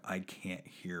now. I can't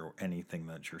hear anything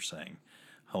that you're saying.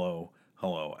 Hello,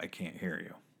 I can't hear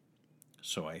you.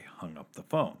 So I hung up the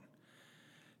phone.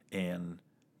 And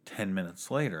 10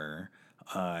 minutes later,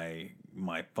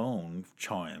 my phone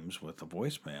chimes with a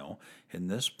voicemail, and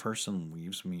this person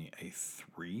leaves me a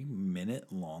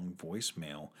 3-minute long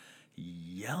voicemail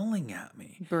yelling at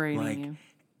me, Berating you.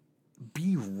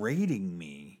 berating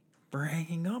me for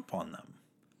hanging up on them,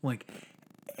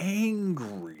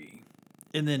 angry.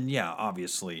 And then,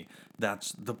 obviously,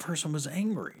 the person was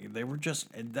angry.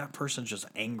 That person's just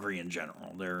angry in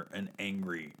general. They're an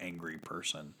angry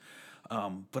person.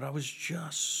 But I was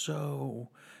just so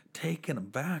taken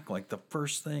aback. Like the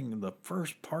first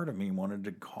part of me wanted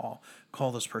to call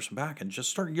this person back and just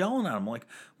start yelling at him. Like,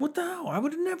 what the hell? I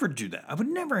would never do that. I would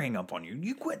never hang up on you.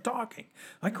 You quit talking.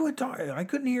 I quit talking. I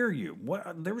couldn't hear you.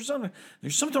 What? There's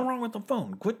something wrong with the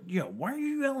phone. Quit. Why are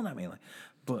you yelling at me?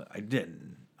 But I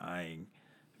didn't. I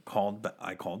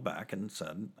called back and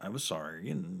said I was sorry,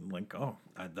 and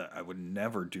I would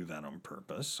never do that on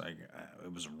purpose.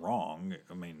 It was wrong.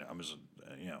 I mean, I was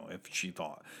if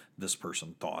this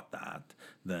person thought that,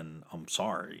 then I'm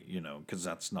sorry, because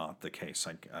that's not the case.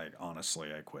 I honestly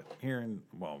quit hearing.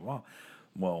 Well,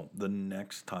 the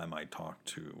next time I talked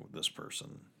to this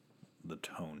person, the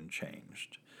tone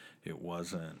changed. It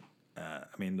wasn't.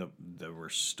 There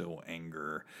was still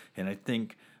anger, and I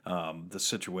think the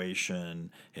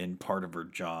situation and part of her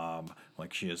job,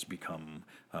 she has become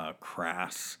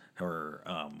crass, or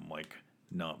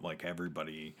not like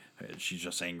everybody. She's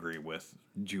just angry with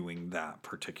doing that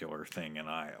particular thing, and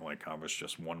I was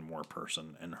just one more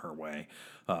person in her way.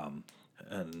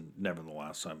 And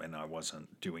nevertheless, I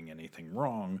wasn't doing anything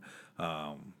wrong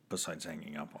besides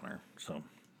hanging up on her. So.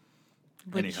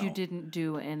 Which Anyhow. you didn't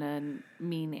do in a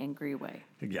mean, angry way.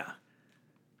 Yeah.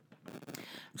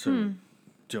 So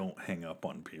don't hang up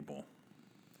on people.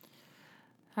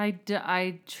 I don't.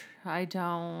 I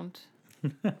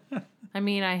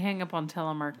hang up on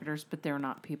telemarketers, but they're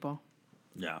not people.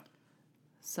 Yeah.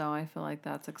 So I feel like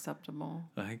that's acceptable.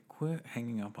 I quit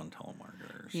hanging up on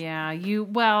telemarketers. Yeah,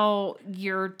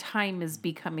 your time is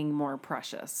becoming more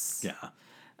precious. Yeah.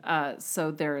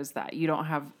 So there is that. You don't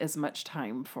have as much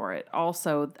time for it.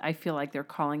 Also, I feel like they're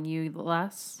calling you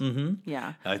less. Mm-hmm.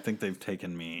 Yeah. I think they've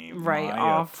taken my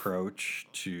off. approach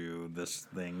to this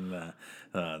thing that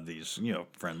these,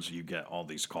 friends, you get all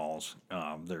these calls.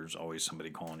 There's always somebody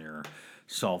calling your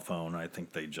cell phone. I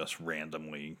think they just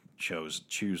randomly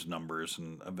choose numbers,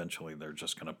 and eventually they're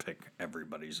just going to pick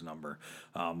everybody's number.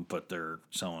 But they're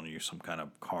selling you some kind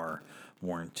of car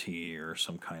warranty or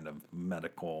some kind of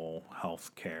medical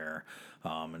health care,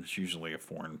 and it's usually a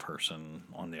foreign person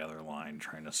on the other line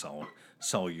trying to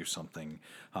sell you something.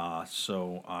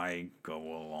 So I go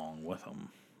along with them.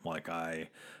 I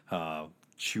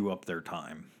chew up their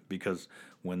time, because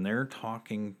when they're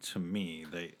talking to me,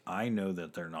 I know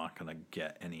that they're not going to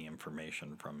get any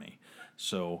information from me.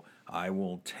 So I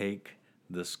will take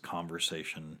this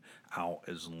conversation out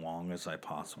as long as I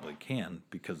possibly can,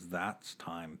 because that's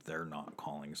time they're not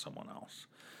calling someone else.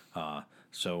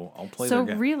 So I'll play their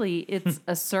game. So really, it's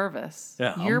a service.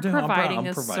 Yeah, You're providing I'm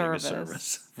a providing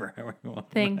service for everyone.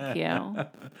 Thank you.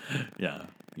 Yeah,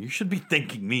 you should be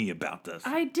thanking me about this.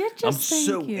 I did just thank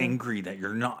you. I'm so angry that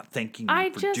you're not thanking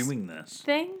me for doing this.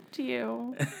 Thanked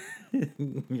you.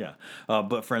 Yeah,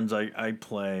 but friends, I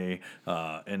play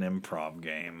an improv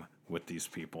game with these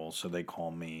people, so they call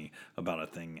me about a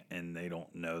thing, and they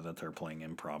don't know that they're playing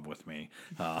improv with me.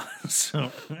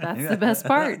 So That's the best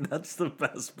part. That's the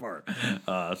best part.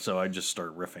 So I just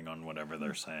start riffing on whatever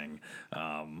they're saying.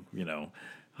 You know,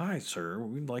 hi, sir.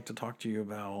 We'd like to talk to you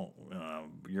about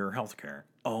your health care.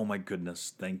 Oh my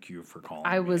goodness! Thank you for calling.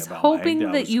 I me was about hoping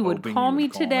I that was you would hoping call you me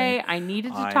would call today. I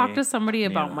needed to talk to somebody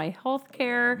about my health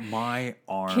care. My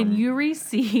arm. Can you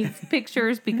receive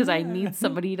pictures because I need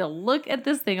somebody to look at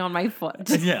this thing on my foot?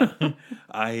 Yeah,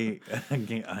 I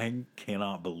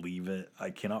cannot believe it. I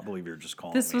cannot believe you're just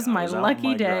calling This me. was I my out in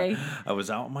lucky day. I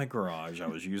was out in my garage. I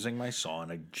was using my saw,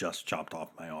 and I just chopped off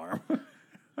my arm.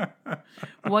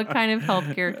 What kind of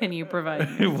health care can you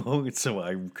provide me? Well, so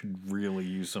I could really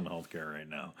use some healthcare right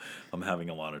now. I'm having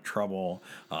a lot of trouble.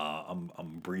 I'm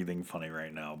breathing funny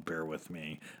right now. Bear with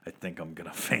me. I think I'm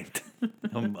gonna faint.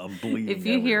 I'm bleeding. If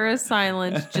you hear everywhere. a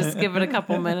silence, just give it a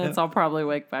couple minutes. I'll probably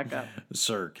wake back up.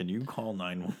 Sir, can you call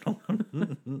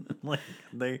 911?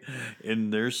 Like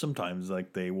and there's sometimes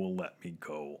like they will let me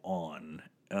go on.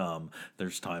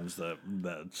 There's times that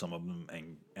some of them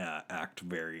act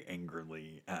very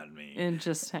angrily at me, And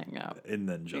just hang up. and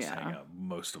then just hang Yeah. up.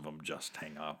 Most of them just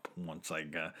hang up once I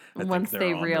Once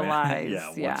they realize,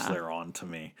 once yeah. they're on to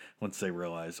me, once they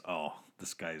realize, oh,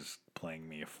 this guy's playing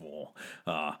me a fool,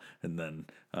 and then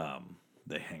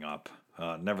they hang up.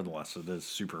 Nevertheless, it is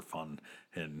super fun,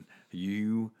 and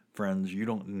you friends, you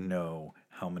don't know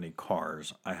how many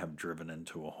cars I have driven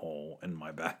into a hole in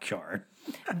my backyard.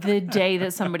 The day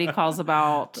that somebody calls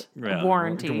about Yeah,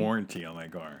 warranty. warranty on my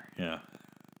car. Yeah.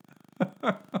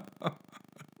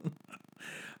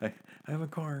 I have a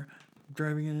car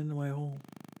driving it into my hole.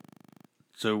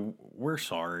 So we're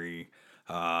sorry,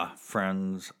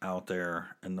 friends out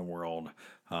there in the world.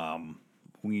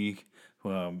 You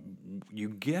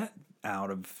get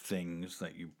out of things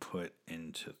that you put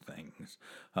into things.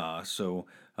 So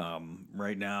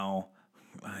right now,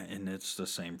 and it's the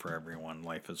same for everyone.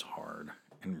 Life is hard,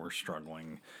 and we're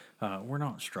struggling. We're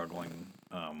not struggling.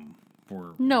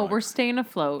 We're staying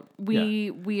afloat.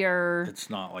 We are. It's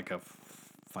not like a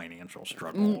financial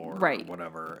struggle or right.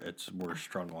 whatever. We're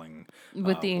struggling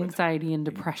With the anxiety and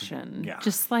depression, yeah.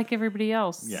 just like everybody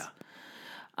else. Yeah.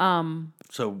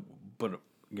 So, but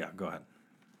yeah, go ahead.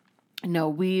 No,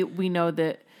 we know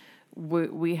that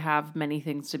we have many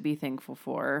things to be thankful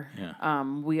for. Yeah.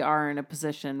 We are in a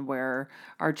position where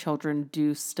our children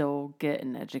do still get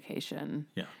an education.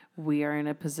 Yeah. We are in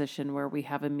a position where we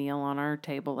have a meal on our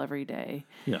table every day.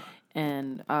 Yeah.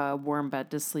 And a warm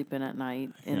bed to sleep in at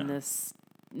night in Yeah. this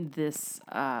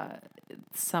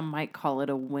some might call it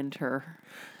a winter.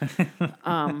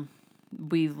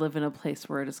 We live in a place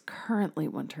where it is currently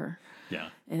winter. Yeah.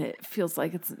 And it feels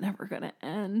like it's never going to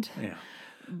end. Yeah.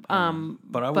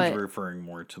 But I was referring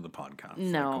more to the podcast.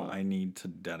 No. Like, I need to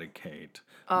dedicate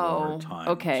more time.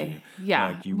 Okay. To, yeah.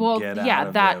 like, you well, get yeah, out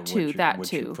of that it too.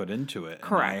 what you put into it.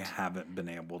 Correct. And I haven't been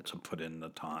able to put in the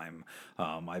time.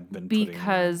 I've been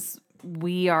because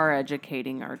we are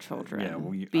educating our children.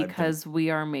 Yeah, because we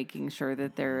are making sure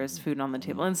that there is food on the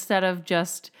table instead of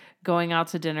just going out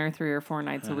to dinner 3 or 4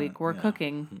 nights a week. We're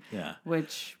cooking. Yeah.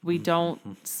 Which we don't.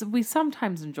 We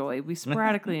sometimes enjoy. We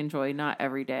sporadically enjoy, not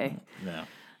every day. Yeah.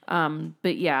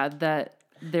 But yeah, that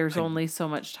there's only so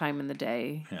much time in the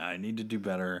day. Yeah, I need to do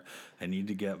better. I need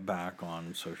to get back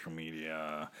on social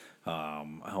media.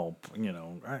 Help,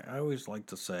 I always like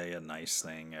to say a nice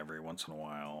thing every once in a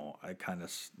while.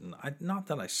 Not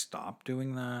that I stopped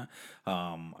doing that.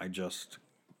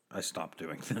 I stopped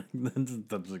doing that.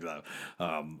 That's like that.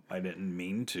 I didn't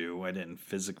mean to. I didn't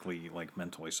physically,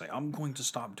 mentally say, I'm going to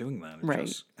stop doing that. It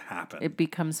just happened. It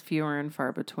becomes fewer and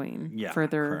far between. Yeah,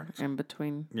 further correct. in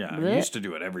between. Yeah, I used to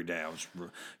do it every day. I was,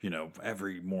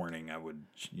 every morning I would,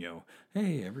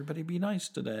 hey, everybody be nice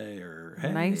today, or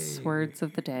hey. Nice words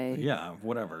of the day. Yeah,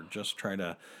 whatever. Just try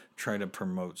to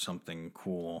promote something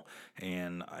cool,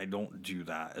 and I don't do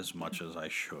that as much as I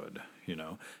should,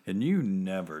 And you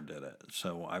never did it,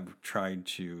 so I've tried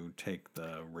to take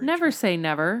the Rachel, Never say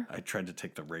never. I tried to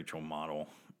take the Rachel model,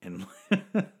 and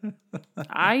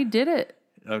I did it.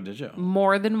 Oh, did you?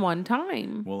 More than one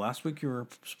time. Well, last week you were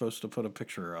supposed to put a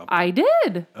picture up. I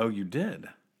did. Oh, you did?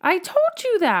 I told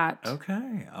you that.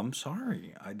 Okay, I'm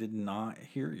sorry. I did not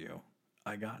hear you.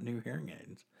 I got new hearing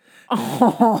aids.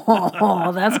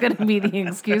 Oh, that's going to be the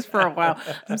excuse for a while.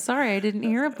 I'm sorry I didn't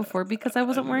hear it before because I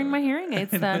wasn't wearing my hearing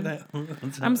aids then.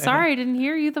 I'm sorry I didn't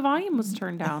hear you. The volume was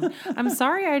turned down. I'm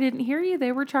sorry I didn't hear you.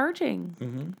 They were charging.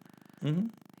 Mm-hmm. Mm-hmm.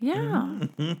 Yeah.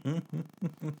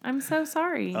 I'm so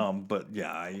sorry. But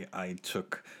yeah, I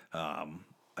took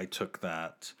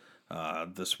that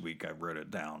this week I wrote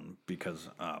it down because,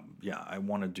 I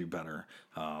want to do better,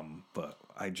 but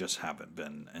I just haven't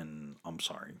been, and I'm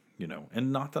sorry,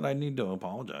 and not that I need to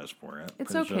apologize for it.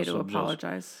 It's okay to I'm just-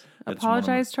 apologize. it's one of my-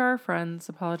 Apologize to our friends.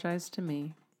 Apologize to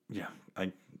me. yeah,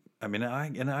 I mean,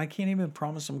 I can't even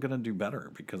promise I'm going to do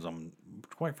better because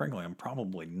quite frankly, I'm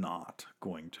probably not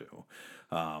going to.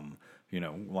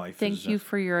 Life. Thank you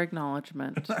for your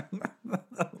acknowledgement.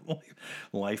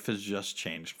 Life has just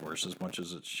changed for us as much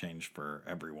as it's changed for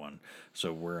everyone.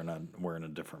 So we're in a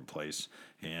different place,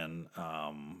 and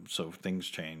so things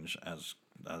change as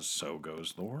so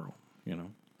goes the world.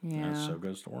 Yeah. As so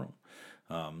goes the world.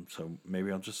 So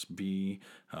maybe I'll just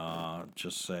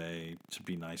say to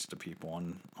be nice to people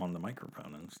on the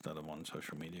microphone instead of on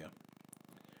social media.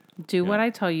 Do what I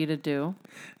tell you to do,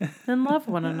 and love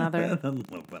one another.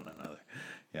 And love one another.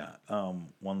 Yeah.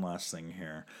 One last thing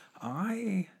here.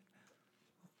 I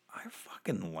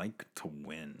fucking like to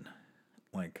win.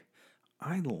 Like,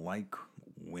 I like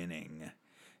winning.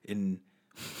 And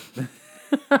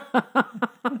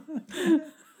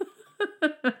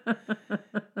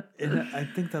I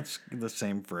think that's the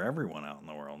same for everyone out in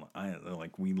the world.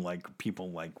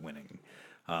 People like winning.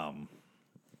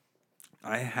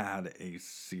 I had a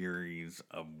series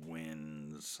of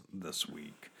wins this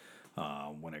week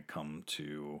when it come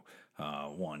to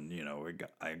one.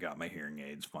 I got my hearing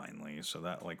aids finally, so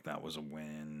that was a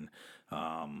win.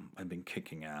 I've been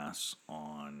kicking ass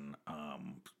on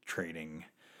trading.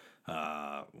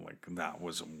 That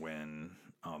was a win.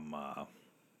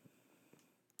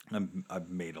 I've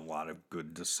made a lot of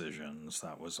good decisions.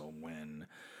 That was a win.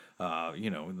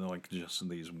 Just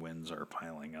these wins are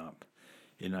piling up.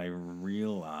 And I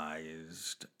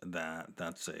realized that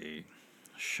that's a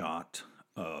shot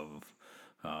of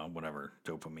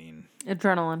dopamine,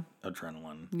 Adrenaline.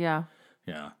 Yeah.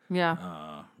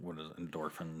 Yeah. What is it?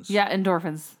 Endorphins? Yeah,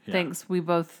 endorphins. Yeah. Thanks. We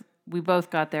both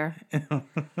got there.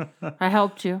 I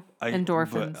helped you.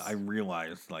 Endorphins. But I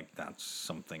realized that's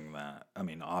something that,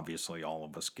 obviously all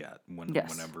of us get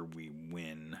whenever we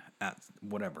win at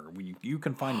whatever. You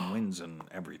can find wins in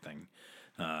everything.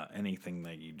 Anything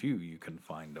that you do, you can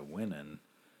find a win in.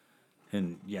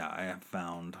 And I have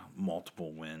found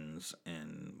multiple wins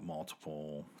in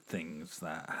multiple things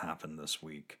that happened this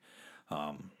week.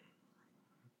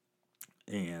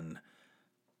 And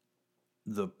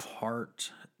the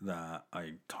part that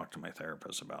I talked to my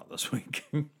therapist about this week,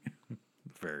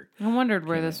 I wondered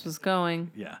where this was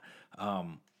going. Yeah.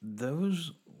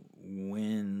 Those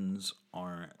wins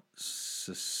aren't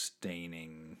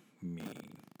sustaining me.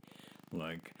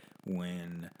 Like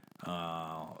when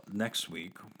next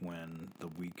week, when the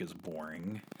week is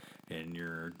boring and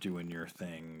you're doing your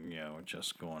thing,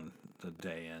 just going the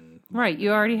day in. Right.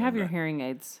 You already have your hearing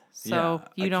aids. So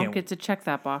you don't get to check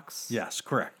that box. Yes,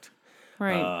 correct.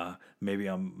 Right. Maybe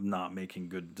I'm not making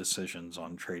good decisions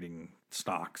on trading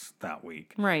stocks that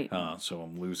week. Right. So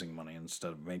I'm losing money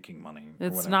instead of making money.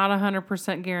 It's not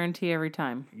 100% guarantee every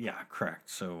time. Yeah, correct.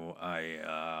 So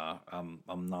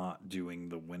I'm not doing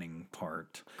the winning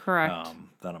part. Correct.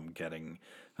 That I'm getting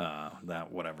that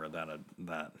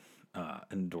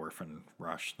endorphin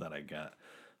rush that I get.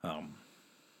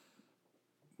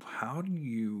 How do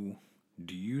you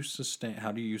sustain?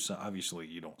 Obviously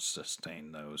you don't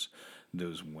sustain those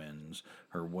wins,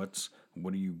 or what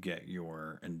do you get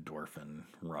your endorphin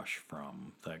rush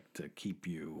from to keep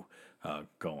you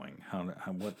going?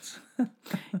 What's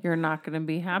You're not going to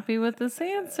be happy with this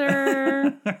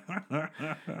answer.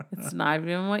 It's not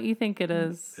even what you think it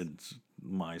is. It's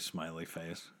my smiley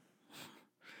face.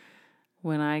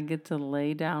 When I get to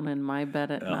lay down in my bed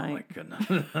at night. Oh my goodness.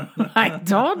 I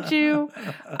told you.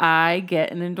 I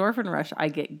get an endorphin rush. I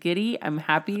get giddy. I'm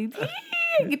happy.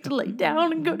 I get to lay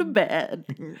down and go to bed.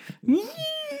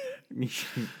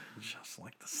 Just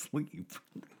like to sleep.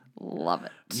 Love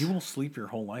it. You will sleep your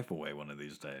whole life away one of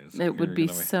these days. It would be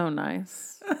so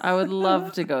nice. I would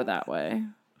love to go that way.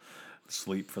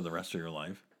 Sleep for the rest of your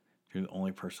life. You're the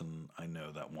only person I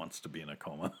know that wants to be in a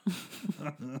coma.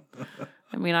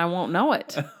 I won't know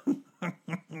it.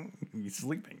 You're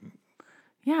sleeping.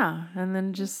 Yeah, and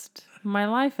then just my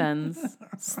life ends.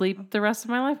 Sleep the rest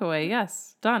of my life away.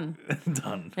 Yes, done.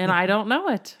 Done. And I don't know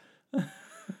it.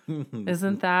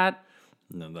 Isn't that?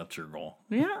 No, that's your goal.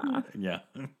 Yeah. Yeah.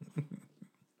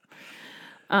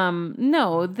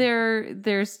 No,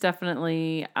 there's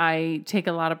definitely, I take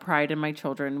a lot of pride in my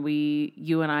children.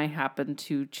 You and I happen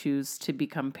to choose to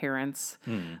become parents.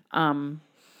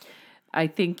 I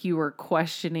think you were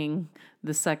questioning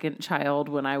the second child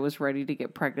when I was ready to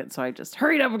get pregnant. So I just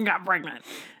hurried up and got pregnant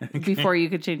before you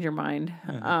could change your mind.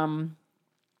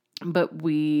 But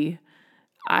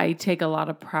I take a lot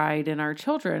of pride in our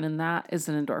children, and that is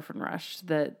an endorphin rush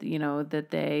that,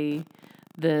 that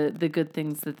the good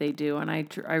things that they do. And I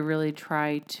really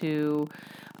try to,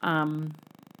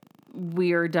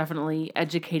 we are definitely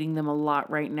educating them a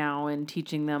lot right now and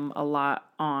teaching them a lot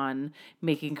on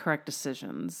making correct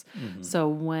decisions. So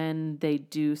when they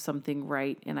do something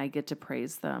right and I get to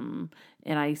praise them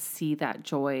and I see that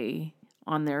joy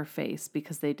on their face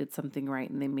because they did something right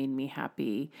and they made me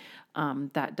happy,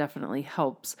 that definitely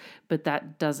helps. But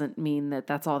that doesn't mean that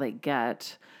that's all they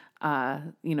get.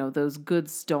 Those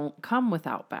goods don't come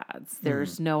without bads.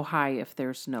 There's no high if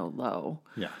there's no low.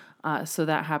 Yeah. So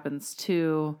that happens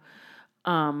too.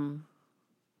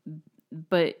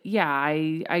 But yeah,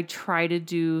 I try to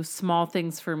do small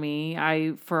things for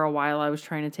me. For a while, I was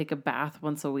trying to take a bath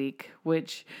once a week,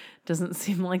 which doesn't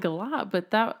seem like a lot,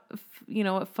 but that,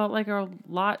 it felt like a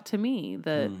lot to me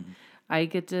that I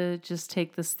get to just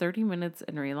take this 30 minutes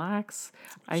and relax.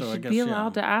 I should be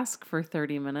allowed to ask for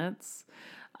 30 minutes.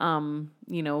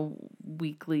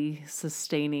 Weekly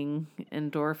sustaining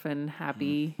endorphin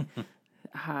happy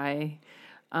high.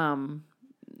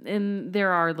 And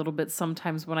there are little bits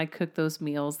sometimes when I cook those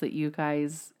meals that you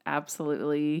guys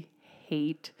absolutely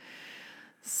hate,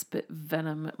 spit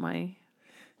venom at my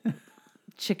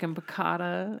chicken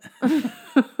piccata.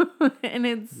 And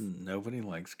it's... Nobody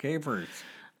likes capers.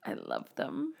 I love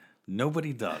them.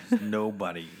 Nobody does.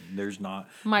 Nobody. There's not.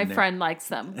 My friend likes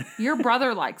them. Your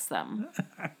brother likes them.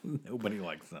 Nobody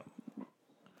likes them.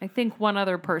 I think one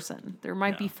other person. There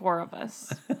might be 4 of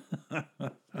us.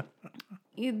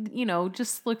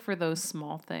 Just look for those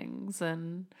small things,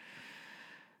 and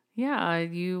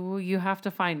you have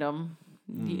to find them.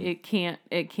 It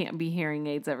can't be hearing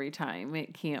aids every time.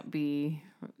 It can't be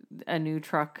a new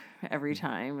truck every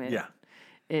time.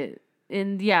 It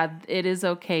is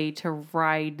okay to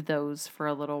ride those for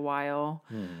a little while.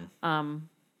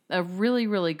 A really,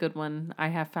 really good one I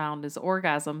have found is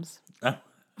orgasms.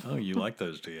 Oh, you like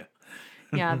those, do you?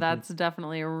 Yeah, that's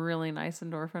definitely a really nice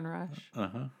endorphin rush.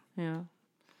 Yeah.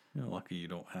 You're lucky you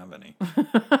don't have any.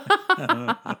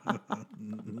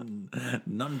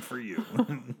 None for you.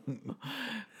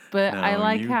 But I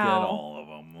like you how... get all of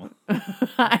them.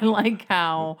 I like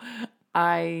how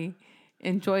I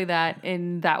enjoy that,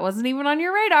 and that wasn't even on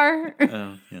your radar.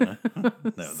 No,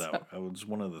 that was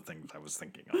one of the things I was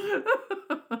thinking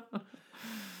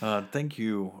of. Thank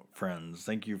you, friends.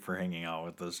 Thank you for hanging out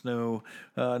with us. No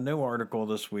article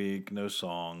this week, no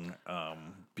song,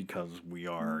 because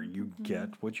you get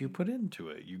what you put into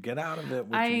it. You get out of it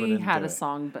what you put into it. I had a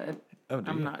song, but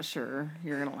I'm not sure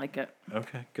you're going to like it.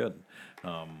 Okay, good.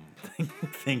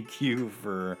 Thank you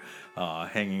for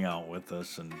hanging out with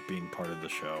us and being part of the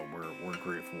show. We're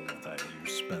grateful that you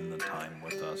spend the time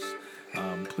with us.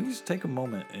 Please take a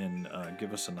moment and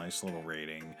give us a nice little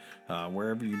rating.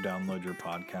 Wherever you download your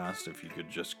podcast, if you could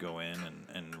just go in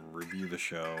and review the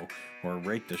show or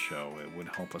rate the show, it would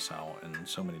help us out in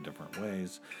so many different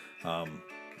ways.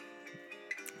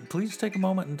 Please take a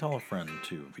moment and tell a friend,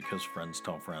 too, because friends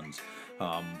tell friends.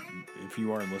 If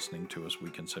you are listening to us, we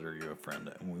consider you a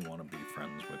friend, and we want to be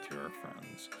friends with your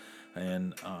friends.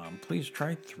 And please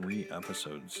try 3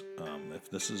 episodes.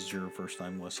 If this is your first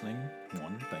time listening,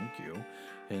 1, thank you.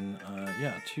 And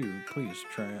 2, please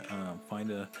try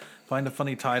find a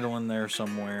funny title in there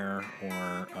somewhere,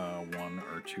 or 1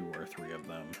 or 2 or 3 of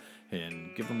them,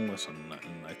 and give them a listen.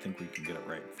 And I think we can get it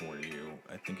right for you.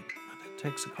 I think it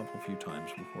takes a few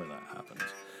times before that happens.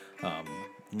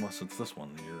 Unless it's this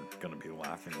one, you're going to be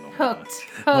laughing the whole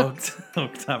time.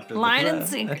 Hooked after line and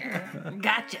sinker.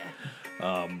 Gotcha.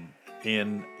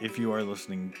 And if you are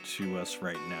listening to us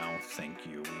right now, thank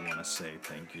you. We want to say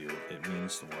thank you. It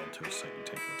means the world to us that you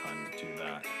take the time to do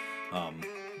that.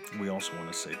 We also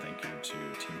want to say thank you to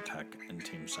Team Tech and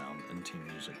Team Sound and Team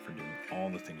Music for doing all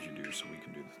the things you do so we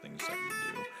can do the things that we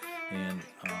do. And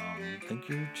thank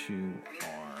you to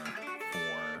R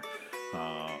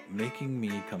for making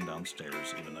me come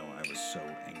downstairs even though I was so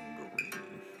angry.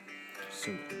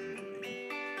 So angry.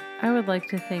 I would like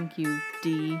to thank you,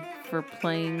 D, for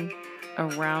playing a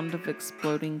round of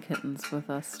Exploding Kittens with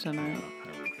us tonight.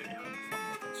 Everybody had fun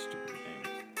with that stupid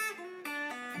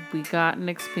game. We got an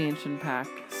expansion pack,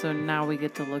 so now we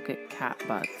get to look at cat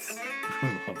butts. We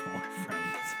love all our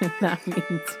friends. That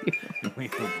means you. We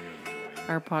love you.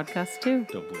 Our podcast, too.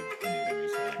 Don't believe anything we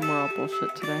say. We're all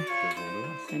bullshit today. Because we'll do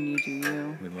us. And you do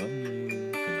you. We love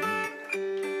you.